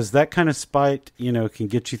 because that kind of spite, can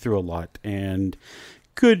get you through a lot. And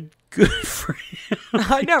good for him.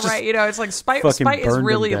 I know, right? It's like spite is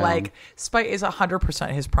really like, spite is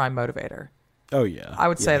 100% his prime motivator. Oh, yeah. I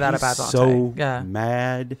would say that about Dante. So yeah.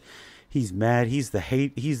 mad. He's mad. He's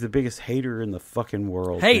the biggest hater in the fucking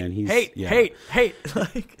world. Hate.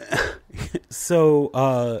 Like,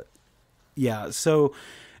 so,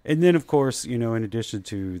 and then of course, in addition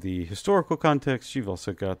to the historical context, you've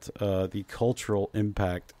also got the cultural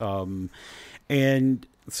impact. And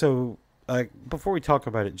so, before we talk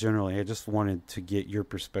about it generally, I just wanted to get your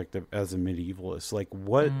perspective as a medievalist. Like,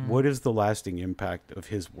 what is the lasting impact of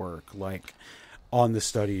his work? Like, on the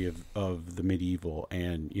study of the medieval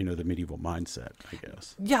and, the medieval mindset, I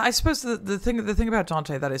guess. Yeah, I suppose the thing about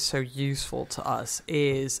Dante that is so useful to us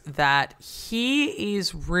is that he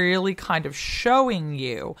is really kind of showing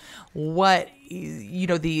you what,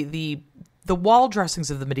 the wall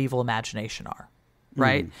dressings of the medieval imagination are.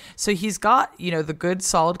 Right. So he's got, the good,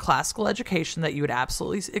 solid classical education that you would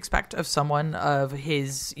absolutely expect of someone of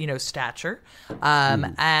his, stature.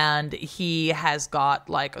 And he has got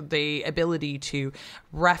like the ability to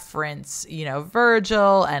reference,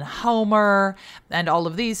 Virgil and Homer and all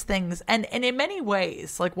of these things. And in many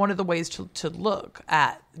ways, like one of the ways to look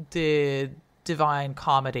at the Divine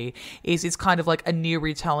Comedy is it's kind of like a new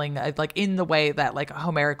retelling, like in the way that like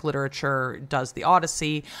Homeric literature does the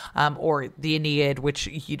Odyssey, or the Aeneid, which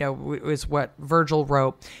is what Virgil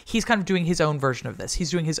wrote. He's kind of doing his own version of this.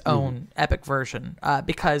 He's doing his own epic version,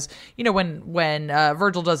 because when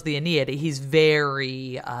Virgil does the Aeneid, he's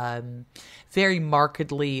very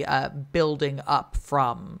markedly building up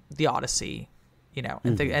from the Odyssey.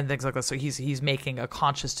 And things like that. So he's making a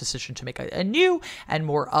conscious decision to make a new and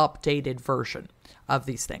more updated version of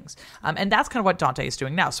these things. And that's kind of what Dante is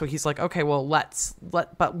doing now. So he's like, okay, well,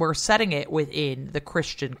 but we're setting it within the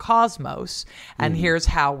Christian cosmos, and here's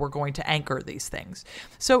how we're going to anchor these things.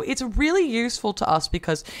 So it's really useful to us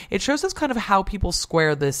because it shows us kind of how people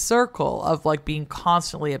square this circle of like being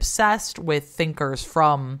constantly obsessed with thinkers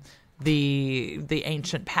from the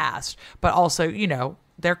ancient past, but also,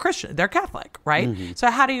 they're Christian, they're Catholic, right? So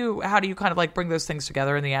how do you kind of like bring those things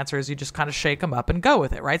together? And the answer is you just kind of shake them up and go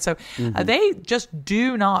with it, right? So they just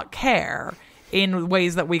do not care in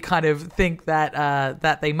ways that we kind of think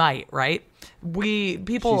that they might, right?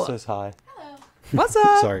 People. She says hi. Hello. What's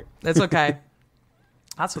up? Sorry. That's okay.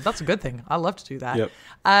 That's a good thing. I love to do that.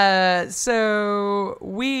 Yep. So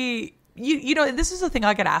you know, this is the thing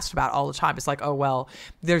I get asked about all the time. It's like, oh, well,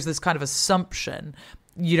 there's this kind of assumption,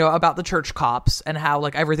 you know, about the church cops and how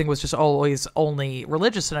like everything was just always only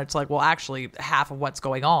religious. And it's like, well, actually half of what's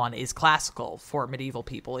going on is classical for medieval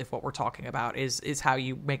people. If what we're talking about is how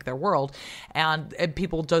you make their world, and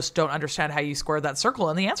people just don't understand how you square that circle.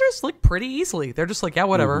 And the answer is like pretty easily. They're just like, yeah,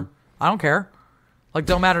 whatever. I don't care. Like,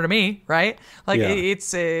 don't matter to me, right? Like, Yeah.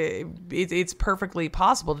 it's perfectly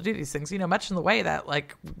possible to do these things, you know, much in the way that,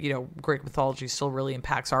 like, you know, Greek mythology still really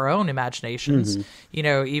impacts our own imaginations, you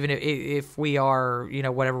know, even if we are, you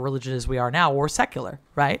know, whatever religion is we are now, or secular,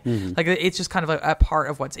 right? Like, it's just kind of a part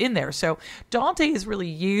of what's in there. So Dante is really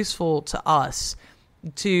useful to us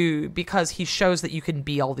because he shows that you can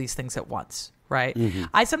be all these things at once. Right.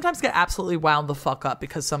 I sometimes get absolutely wound the fuck up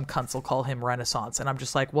because some cunts will call him Renaissance. And I'm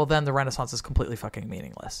just like, well, then the Renaissance is completely fucking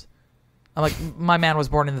meaningless. I'm like, my man was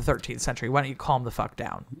born in the 13th century. Why don't you calm the fuck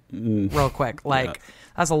down real quick? Like,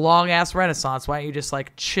 that's a long ass Renaissance. Why don't you just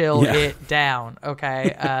like chill it down?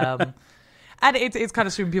 Okay. And it's kind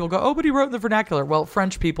of stupid. People go, oh, but he wrote in the vernacular. Well,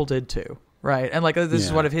 French people did too. Right. And like this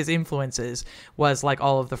is one of his influences was like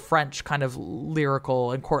all of the French kind of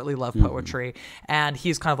lyrical and courtly love poetry. And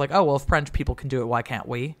he's kind of like, oh, well, if French people can do it, why can't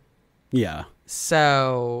we? Yeah.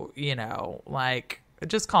 So, you know, like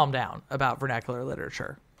just calm down about vernacular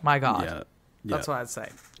literature. My God. Yeah. That's what I'd say.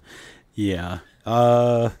 Yeah.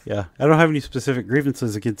 Yeah. I don't have any specific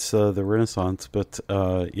grievances against the Renaissance, but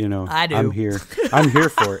you know, I do. I'm here. I'm here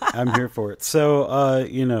for it. I'm here for it. So,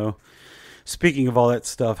 you know, speaking of all that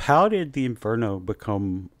stuff, how did the Inferno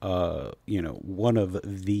become, you know, one of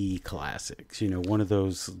the classics? You know, one of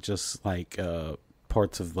those just like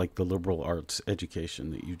parts of like the liberal arts education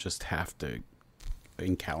that you just have to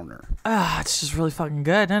encounter. It's just really fucking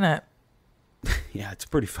good, isn't it? Yeah, it's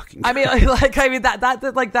pretty fucking good. I mean,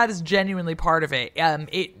 that is genuinely part of it.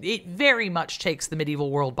 It very much takes the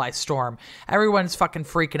medieval world by storm. Everyone's fucking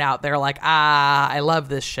freaking out. They're like, I love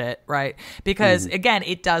this shit, right? Because again,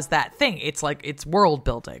 it does that thing. It's like it's world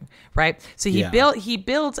building, right? So he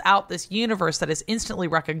builds out this universe that is instantly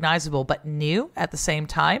recognizable but new at the same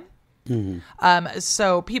time.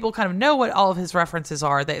 So people kind of know what all of his references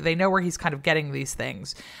are. They know where he's kind of getting these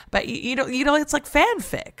things, but you know, it's like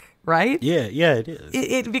fanfic. Right? Yeah, it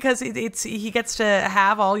is. Because he gets to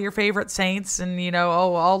have all your favorite saints and, you know,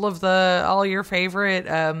 all your favorite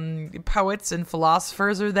poets and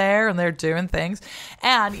philosophers are there and they're doing things.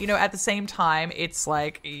 And, you know, at the same time, it's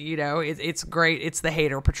like, you know, it's great. It's the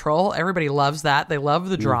hater patrol. Everybody loves that. They love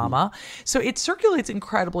the drama. So it circulates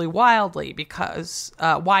incredibly widely because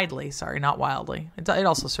not wildly. It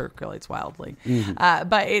also circulates wildly.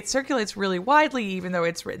 But it circulates really widely, even though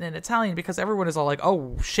it's written in Italian, because everyone is all like,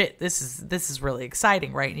 oh shit, this is really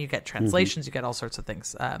exciting, right? And you get translations, you get all sorts of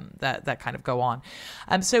things that kind of go on.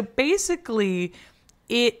 So basically,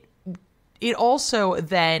 it also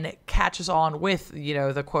then catches on with, you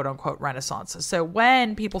know, the quote unquote Renaissance. So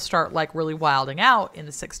when people start like really wilding out in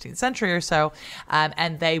the 16th century or so,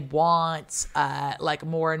 and they want like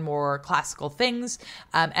more and more classical things,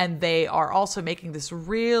 and they are also making this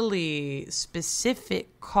really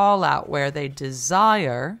specific call out where they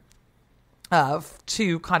desire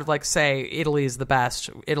to kind of like say Italy is the best,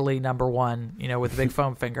 Italy number one, you know, with a big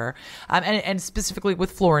foam finger, and specifically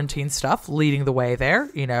with Florentine stuff leading the way there,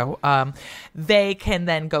 you know, they can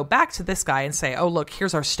then go back to this guy and say, oh, look,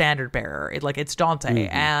 here's our standard bearer. It's Dante.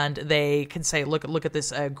 And they can say, look at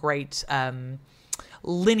this great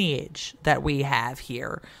lineage that we have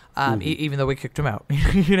here, even though we kicked him out,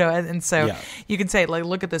 you know, and so you can say, like,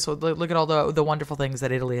 look at this, look at all the wonderful things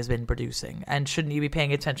that Italy has been producing, and shouldn't you be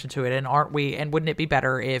paying attention to it? And wouldn't it be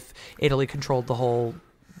better if Italy controlled the whole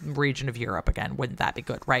region of Europe again? Wouldn't that be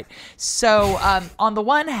good, right? So on the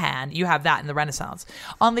one hand, you have that in the Renaissance.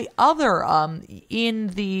 On the other, in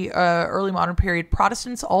the early modern period,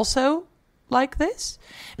 Protestants also like this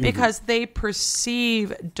because they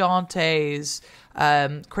perceive Dante's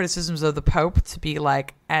criticisms of the Pope to be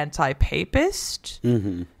like anti-papist,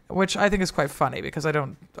 which I think is quite funny because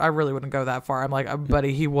I really wouldn't go that far. I'm like,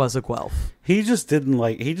 buddy, he was a Guelph. He just didn't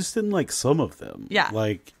like some of them. Yeah.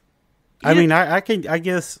 Like, I mean, I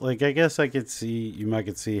guess I could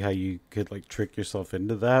see how you could like trick yourself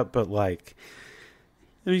into that, but like,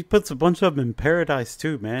 he puts a bunch of them in paradise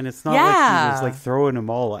too, man. It's not like he was like throwing them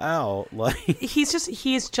all out. Like he's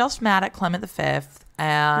just mad at Clement V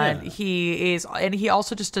And Yeah. he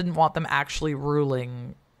also just didn't want them actually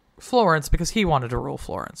ruling Florence because he wanted to rule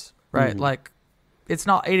Florence, right? Like, it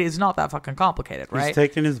is not that fucking complicated, right? He's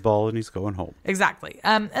taking his ball and he's going home. Exactly.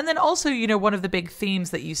 And then also, one of the big themes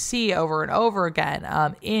that you see over and over again,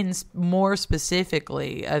 more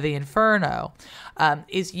specifically the Inferno,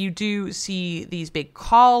 is you do see these big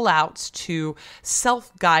call outs to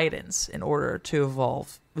self-guidance in order to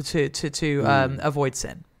avoid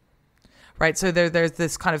sin. Right, so there's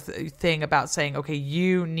this kind of thing about saying, okay,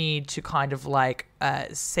 you need to kind of like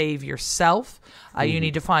save yourself. You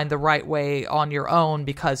need to find the right way on your own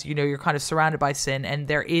because, you're kind of surrounded by sin, and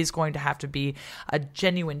there is going to have to be a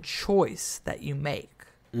genuine choice that you make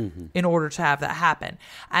in order to have that happen.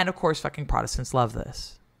 And of course, fucking Protestants love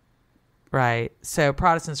this, right? So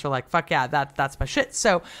Protestants are like, fuck yeah, that's my shit.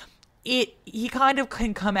 So he kind of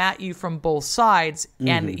can come at you from both sides,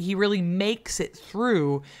 and he really makes it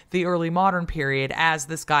through the early modern period as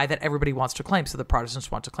this guy that everybody wants to claim. So the Protestants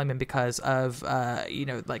want to claim him because of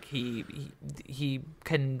like he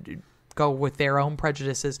can go with their own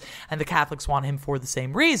prejudices, and the Catholics want him for the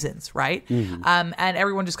same reasons, right? And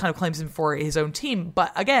everyone just kind of claims him for his own team.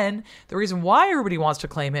 But again, the reason why everybody wants to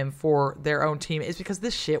claim him for their own team is because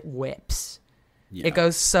this shit whips. Yeah. It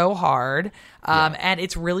goes so hard, and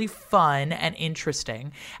it's really fun and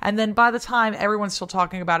interesting. And then by the time everyone's still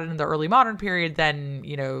talking about it in the early modern period, then,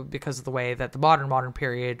 because of the way that the modern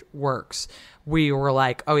period works, we were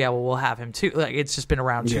like, oh yeah, well, we'll have him too. Like, it's just been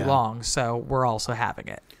around too long, so we're also having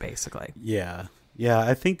it, basically. Yeah. Yeah,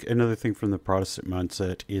 I think another thing from the Protestant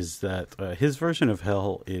mindset is that his version of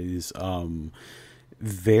hell is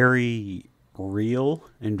very real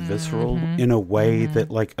and visceral in a way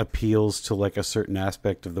that like appeals to like a certain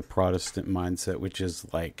aspect of the Protestant mindset, which is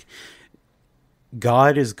like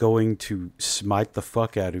God is going to smite the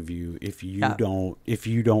fuck out of you if you don't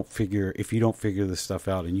figure this stuff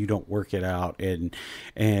out and you don't work it out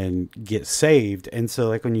and get saved. And so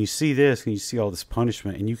like when you see this and you see all this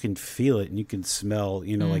punishment and you can feel it and you can smell,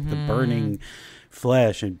 like the burning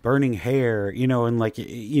flesh and burning hair, and like,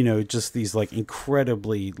 just these like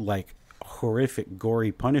incredibly like horrific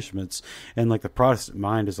gory punishments, and like the Protestant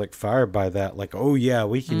mind is like fired by that, like, oh yeah,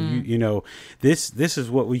 we can this is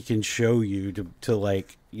what we can show you to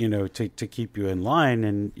like to keep you in line.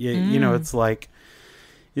 And it's like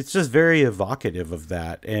it's just very evocative of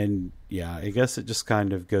that. And yeah, I guess it just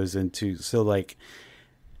kind of goes into, so like,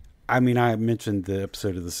 I mean, I mentioned the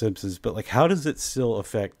episode of The Simpsons, but like, how does it still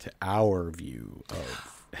affect our view of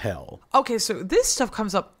hell? Okay, so this stuff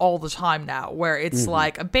comes up all the time now, where it's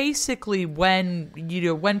like basically when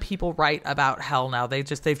people write about hell now, they've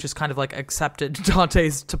just kind of like accepted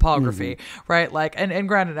Dante's topography, right? Like, and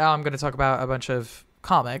granted, now I'm going to talk about a bunch of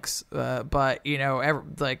comics, but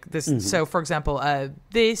like this. So, for example,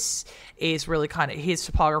 this is really kind of his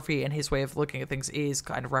topography, and his way of looking at things is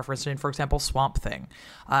kind of referenced in, for example, Swamp Thing.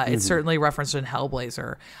 It's certainly referenced in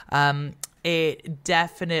Hellblazer. It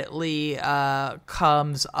definitely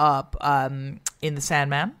comes up in the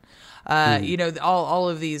Sandman. All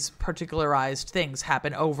of these particularized things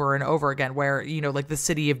happen over and over again, where like the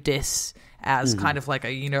city of Dis as kind of like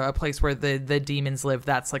a place where the demons live.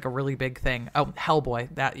 That's like a really big thing. Oh,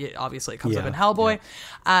 Hellboy, that obviously comes up in Hellboy.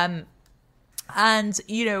 And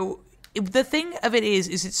the thing of it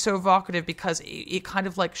is it's so evocative because it kind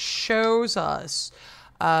of like shows us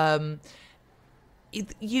like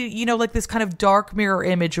this kind of dark mirror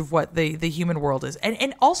image of what the human world is.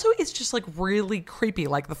 And also it's just like really creepy,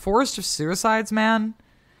 like the Forest of Suicides, man.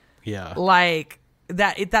 Yeah. Like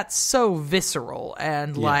that's so visceral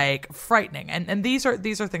and like frightening. And these are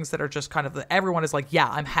things that are just kind of, everyone is like, yeah,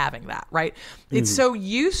 I'm having that, right? It's so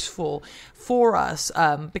useful for us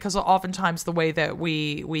because oftentimes the way that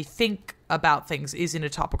we think about things is in a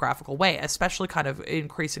topographical way, especially kind of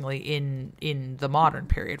increasingly in the modern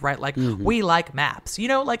period, right? Like we like maps,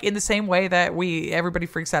 like in the same way that everybody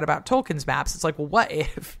freaks out about Tolkien's maps. It's like, well, what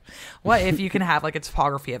if you can have like a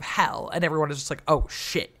topography of hell, and everyone is just like, oh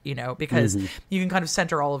shit, because you can kind of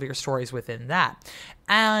center all of your stories within that.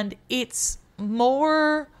 And it's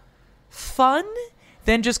more fun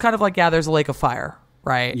than just kind of like, yeah, there's a lake of fire.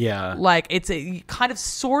 Right. Yeah. Like it's kind of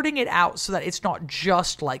sorting it out so that it's not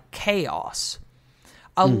just like chaos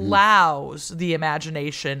allows the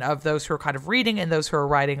imagination of those who are kind of reading and those who are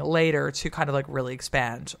writing later to kind of like really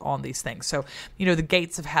expand on these things. So, the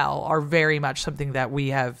gates of hell are very much something that we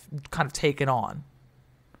have kind of taken on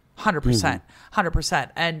 100%, 100%.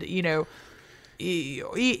 And,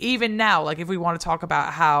 even now, like if we want to talk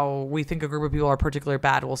about how we think a group of people are particularly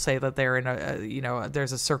bad, we'll say that they're in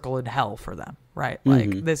there's a circle in hell for them, right?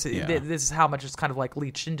 Like this is how much it's kind of like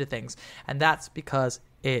leached into things, and that's because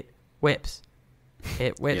it whips.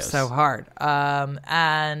 It went Yes. so hard.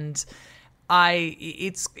 And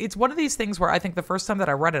it's one of these things where I think the first time that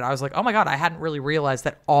I read it, I was like, oh my God, I hadn't really realized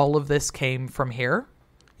that all of this came from here.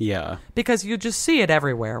 Yeah. Because you just see it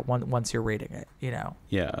everywhere once you're reading it, you know?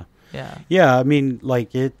 Yeah. Yeah. Yeah, I mean,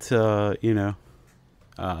 like it, where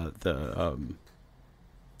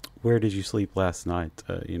did you sleep last night?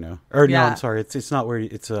 Or no, Yeah. I'm sorry, it's not where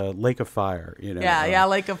it's a Lake of Fire. Yeah,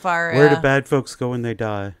 Lake of Fire. Where yeah. do bad folks go when they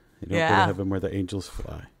die? They don't go to Yeah. heaven where the angels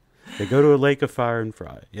fly. They go to a lake of fire and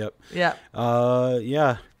fry. Yep. Yeah.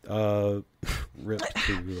 Yeah. Rip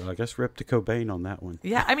to Cobain on that one.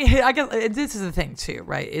 Yeah, I mean, I guess this is the thing too,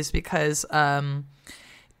 right? Is because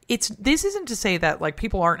this isn't to say that like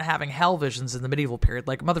people aren't having hell visions in the medieval period.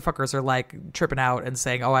 Like motherfuckers are like tripping out and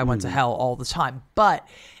saying, "Oh, I went to hell all the time," but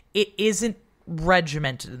it isn't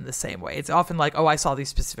regimented in the same way. It's often like, "Oh, I saw these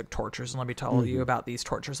specific tortures, and let me tell you about these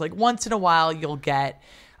tortures." Like once in a while, you will get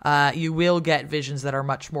visions that are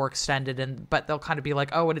much more extended, but they'll kind of be like,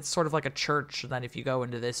 oh, and it's sort of like a church. And then if you go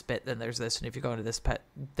into this bit, then there's this, and if you go into this bit,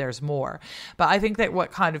 there's more. But I think that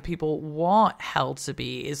what kind of people want hell to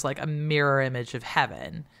be is like a mirror image of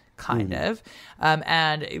heaven, kind of.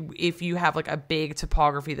 And if you have like a big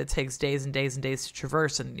topography that takes days and days and days to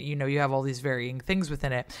traverse, and you have all these varying things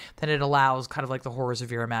within it, then it allows kind of like the horrors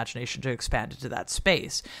of your imagination to expand into that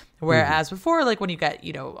space. Whereas before, like when you get,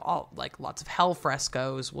 all like lots of hell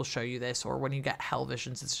frescoes will show you this, or when you get hell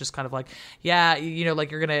visions, it's just kind of like, yeah,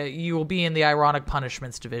 like you will be in the ironic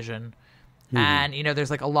punishments division. And,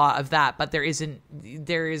 there's like a lot of that, but there is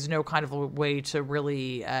no kind of a way to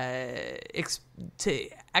really to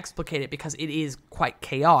explicate it because it is quite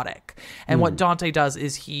chaotic. And what Dante does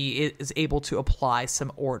is he is able to apply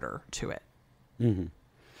some order to it. Mm-hmm.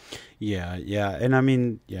 Yeah. And I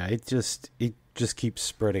mean, it just keeps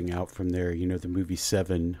spreading out from there. The movie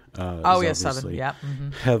Seven is Seven. Yeah.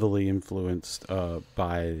 heavily influenced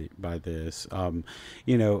by this.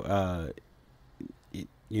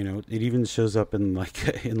 It even shows up in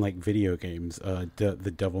like video games.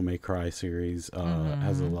 The Devil May Cry series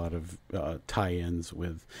has a lot of tie-ins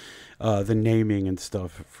with the naming and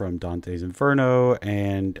stuff from Dante's Inferno,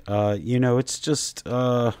 and it's just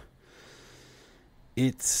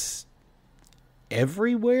it's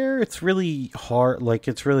everywhere. It's really hard. Like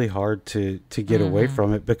it's really hard to get away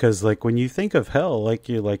from it because like when you think of hell,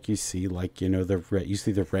 you see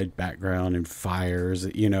the red background and fires,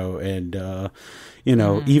 and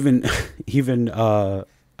even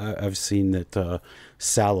I've seen that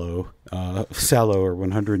Sallow or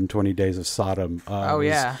 120 Days of Sodom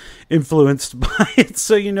was influenced by it.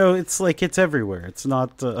 So it's like it's everywhere. It's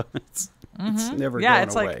not it's never going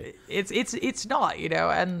it's away. Like it's not,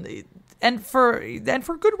 and for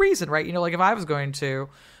good reason, right? Like if I was going to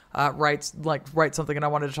write something and I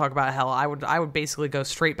wanted to talk about hell, I would basically go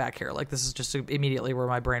straight back here. Like this is just immediately where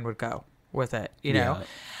my brain would go with it, Yeah.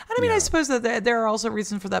 And I mean, I suppose that there are also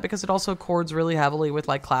reasons for that because it also accords really heavily with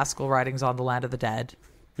like classical writings on the land of the dead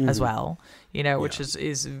as well, which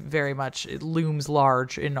is very much, it looms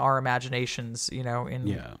large in our imaginations,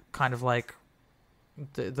 in kind of like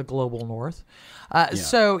the global north.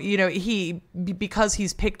 So, because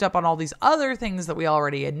he's picked up on all these other things that we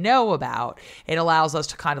already know about, it allows us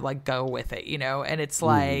to kind of like go with it, and it's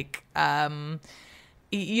like,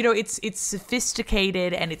 it's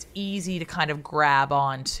sophisticated and it's easy to kind of grab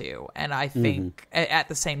onto. And I think at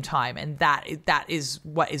the same time, and that is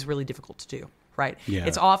what is really difficult to do. Right. Yeah.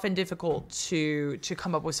 It's often difficult to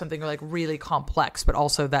come up with something like really complex, but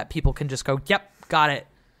also that people can just go, yep, got it.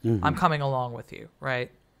 I'm coming along with you. Right.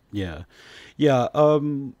 Yeah. Yeah. I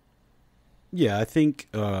think,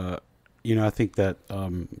 I think that,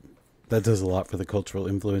 that does a lot for the cultural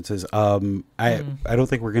influences. I don't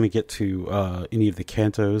think we're going to get to any of the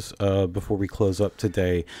cantos before we close up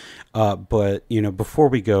today. But, before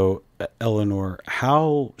we go, Eleanor,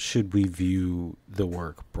 how should we view the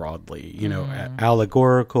work broadly?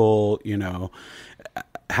 Allegorical,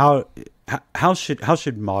 how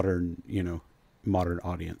should modern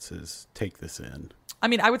audiences take this in? I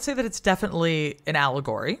mean, I would say that it's definitely an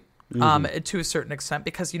allegory to a certain extent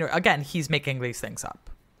because, again, he's making these things up.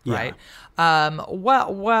 Right.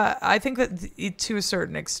 What I think that to a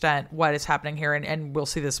certain extent, what is happening here, and we'll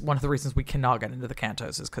see this. One of the reasons we cannot get into the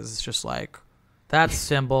cantos is because it's just like that's a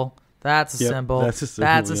symbol. That's a symbol. That's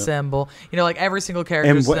a symbol. Like every single character.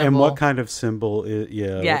 And what kind of symbol is?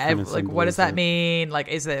 What does that mean? Like,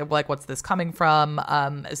 is it like what's this coming from?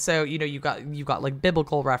 So you've got like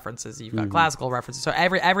biblical references. You've got classical references. So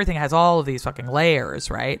everything has all of these fucking layers,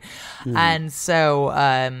 right? And so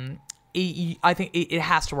I think it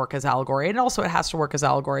has to work as allegory, and also it has to work as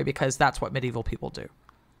allegory because that's what medieval people do,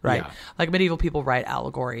 right? Yeah. Like medieval people write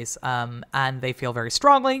allegories, and they feel very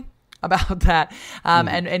strongly about that.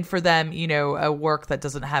 And for them, a work that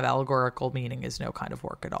doesn't have allegorical meaning is no kind of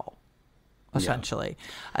work at all, essentially.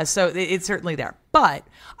 So it's certainly there. But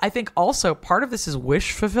I think also part of this is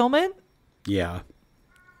wish fulfillment. Yeah.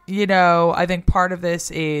 I think part of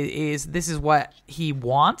this is this is what he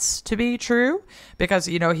wants to be true, because,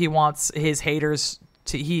 he wants his haters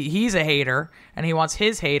to, he's a hater, and he wants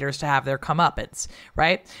his haters to have their comeuppance,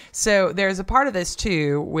 right? So there's a part of this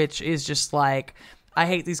too, which is just like, I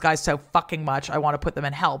hate these guys so fucking much, I want to put them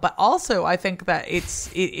in hell. But also I think that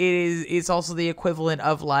it's also the equivalent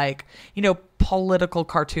of like, political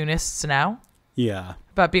cartoonists now. Yeah.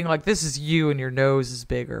 About being like, this is you and your nose is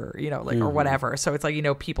bigger, or whatever. So it's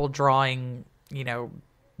like, people drawing,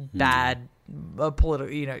 bad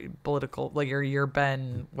political, like your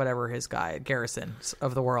Ben, whatever his guy, Garrison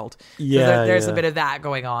of the world. Yeah. There's a bit of that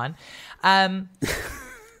going on.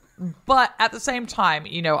 But at the same time,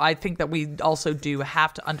 I think that we also do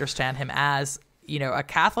have to understand him as, a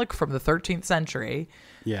Catholic from the 13th century.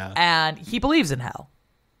 Yeah. And he believes in hell.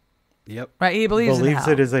 Yep. Right. He believes in hell.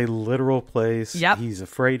 it is a literal place. Yep. He's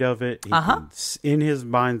afraid of it. He can, in his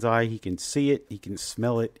mind's eye, he can see it. He can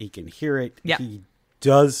smell it. He can hear it. Yep. He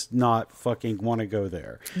does not fucking want to go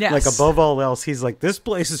there. Yes. Like, above all else, he's like, this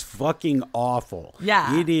place is fucking awful.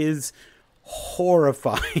 Yeah. It is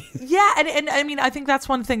horrifying. Yeah, and I mean, I think that's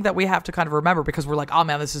one thing that we have to kind of remember, because we're like, oh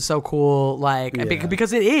man, this is so cool, like,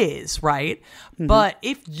 because it is, right? But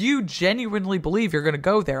if you genuinely believe you're going to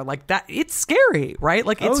go there, like that, it's scary, right?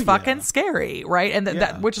 Like, it's fucking scary, right? And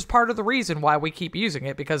that, which is part of the reason why we keep using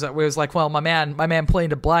it, because it was like, well, my man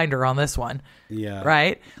planed a blinder on this one. Yeah.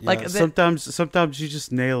 Right? Yeah. Like sometimes you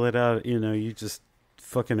just nail it out, you just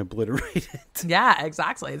fucking obliterate it. Yeah,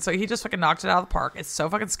 exactly. And so he just fucking knocked it out of the park. It's so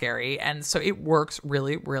fucking scary, and so it works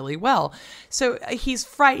really, really well. So he's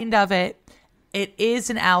frightened of it. It is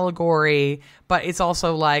an allegory, but it's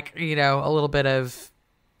also like, a little bit of,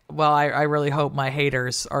 well, I really hope my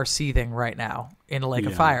haters are seething right now in a lake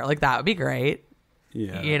of fire. Like, that would be great.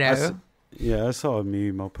 Yeah. I saw a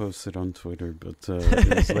meme. I'll post it on Twitter, but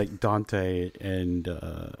it's like Dante and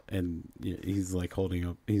he's like holding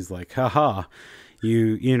up. He's like, haha.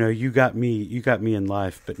 You got me in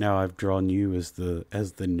life, but now I've drawn you as the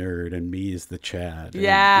nerd and me as the Chad.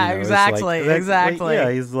 Yeah, and, exactly. Like,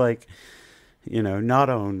 yeah, he's like, not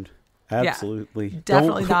owned. Absolutely.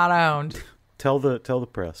 Definitely not owned. Tell the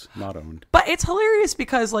press, not owned. But it's hilarious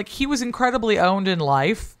because, like, he was incredibly owned in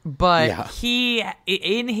life, but he,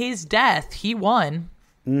 in his death, he won.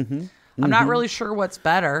 Mm-hmm. I'm not really sure what's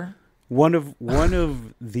better. One of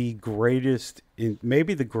the greatest,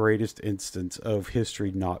 maybe the greatest instance of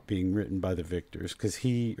history not being written by the victors, because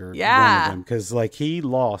one of them, because like he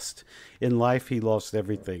lost in life, he lost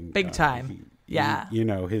everything, big time.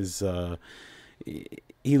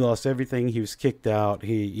 He lost everything. He was kicked out.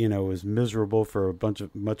 He was miserable for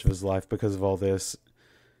much of his life because of all this.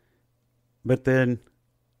 But then,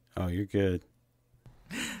 oh, you're good.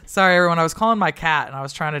 Sorry, everyone. I was calling my cat, and I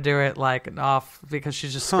was trying to do it like off because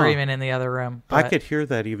she's just screaming in the other room. But I could hear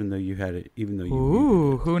that even though you had it. Even though you.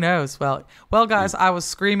 Ooh, who knows? Well, guys, I was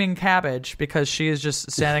screaming cabbage because she is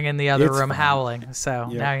just standing in the other room fine. Howling. So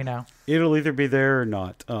now you know. It'll either be there or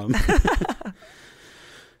not. And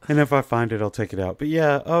if I find it, I'll take it out. But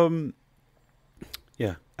yeah,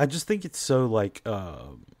 I just think it's so like.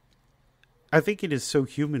 I think it is so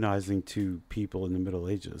humanizing to people in the Middle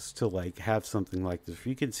Ages to like have something like this. If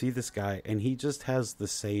you can see this guy and he just has the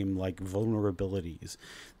same like vulnerabilities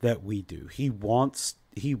that we do. He wants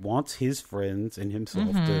his friends and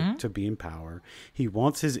himself to be in power. He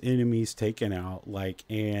wants his enemies taken out, like,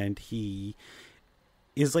 and he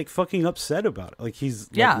is like fucking upset about it. Like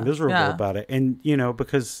he's like miserable about it. And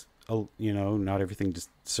because not everything just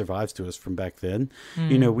survives to us from back then.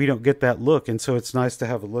 We don't get that look. And so it's nice to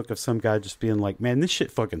have a look of some guy just being like, man, this shit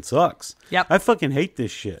fucking sucks. Yep. I fucking hate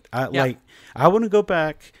this shit. I want to go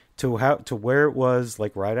back to where it was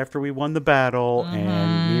like right after we won the battle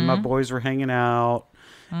and me and my boys were hanging out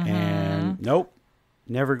and nope,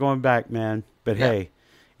 never going back, man. But hey,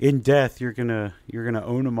 in death, you're going to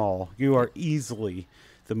own them all. You are easily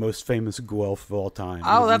the most famous Guelph of all time.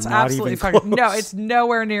 Oh, that's absolutely fucking... No, it's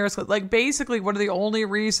nowhere near as... Like, basically, one of the only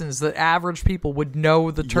reasons that average people would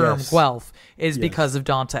know the term Guelph is because of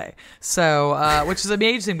Dante. So, which is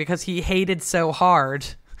amazing because he hated so hard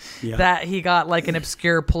that he got, like, an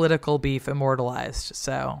obscure political beef immortalized.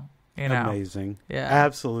 So, Amazing. Yeah.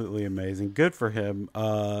 Absolutely amazing. Good for him.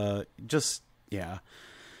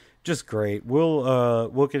 Just great.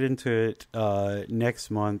 We'll get into it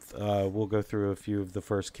next month. We'll go through a few of the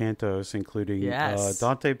first cantos, including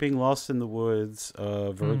Dante being lost in the woods,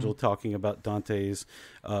 Virgil talking about Dante's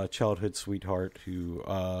childhood sweetheart who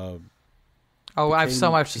I have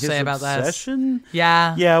so much to say about obsession. that.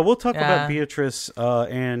 Yeah. Yeah, we'll talk about Beatrice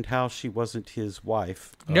and how she wasn't his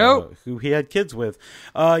wife. Nope. Who he had kids with.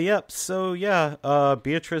 Yep. So,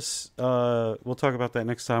 Beatrice, we'll talk about that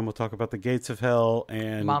next time. We'll talk about the gates of hell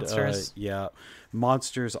and monsters.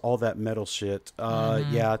 Monsters, all that metal shit.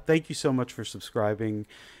 Yeah, thank you so much for subscribing.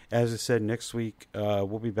 As I said, next week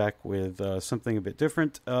we'll be back with something a bit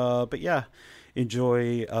different. But yeah,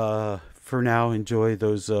 enjoy... for now, enjoy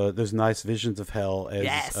those nice visions of hell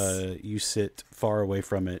as you sit far away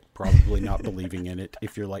from it, probably not believing in it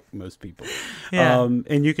if you're like most people. Yeah.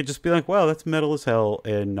 And you could just be like, wow, that's metal as hell,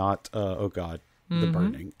 and not, oh God, the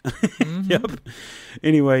burning. Yep.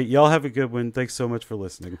 Anyway, y'all have a good one. Thanks so much for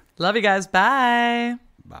listening. Love you guys. Bye.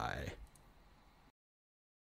 Bye.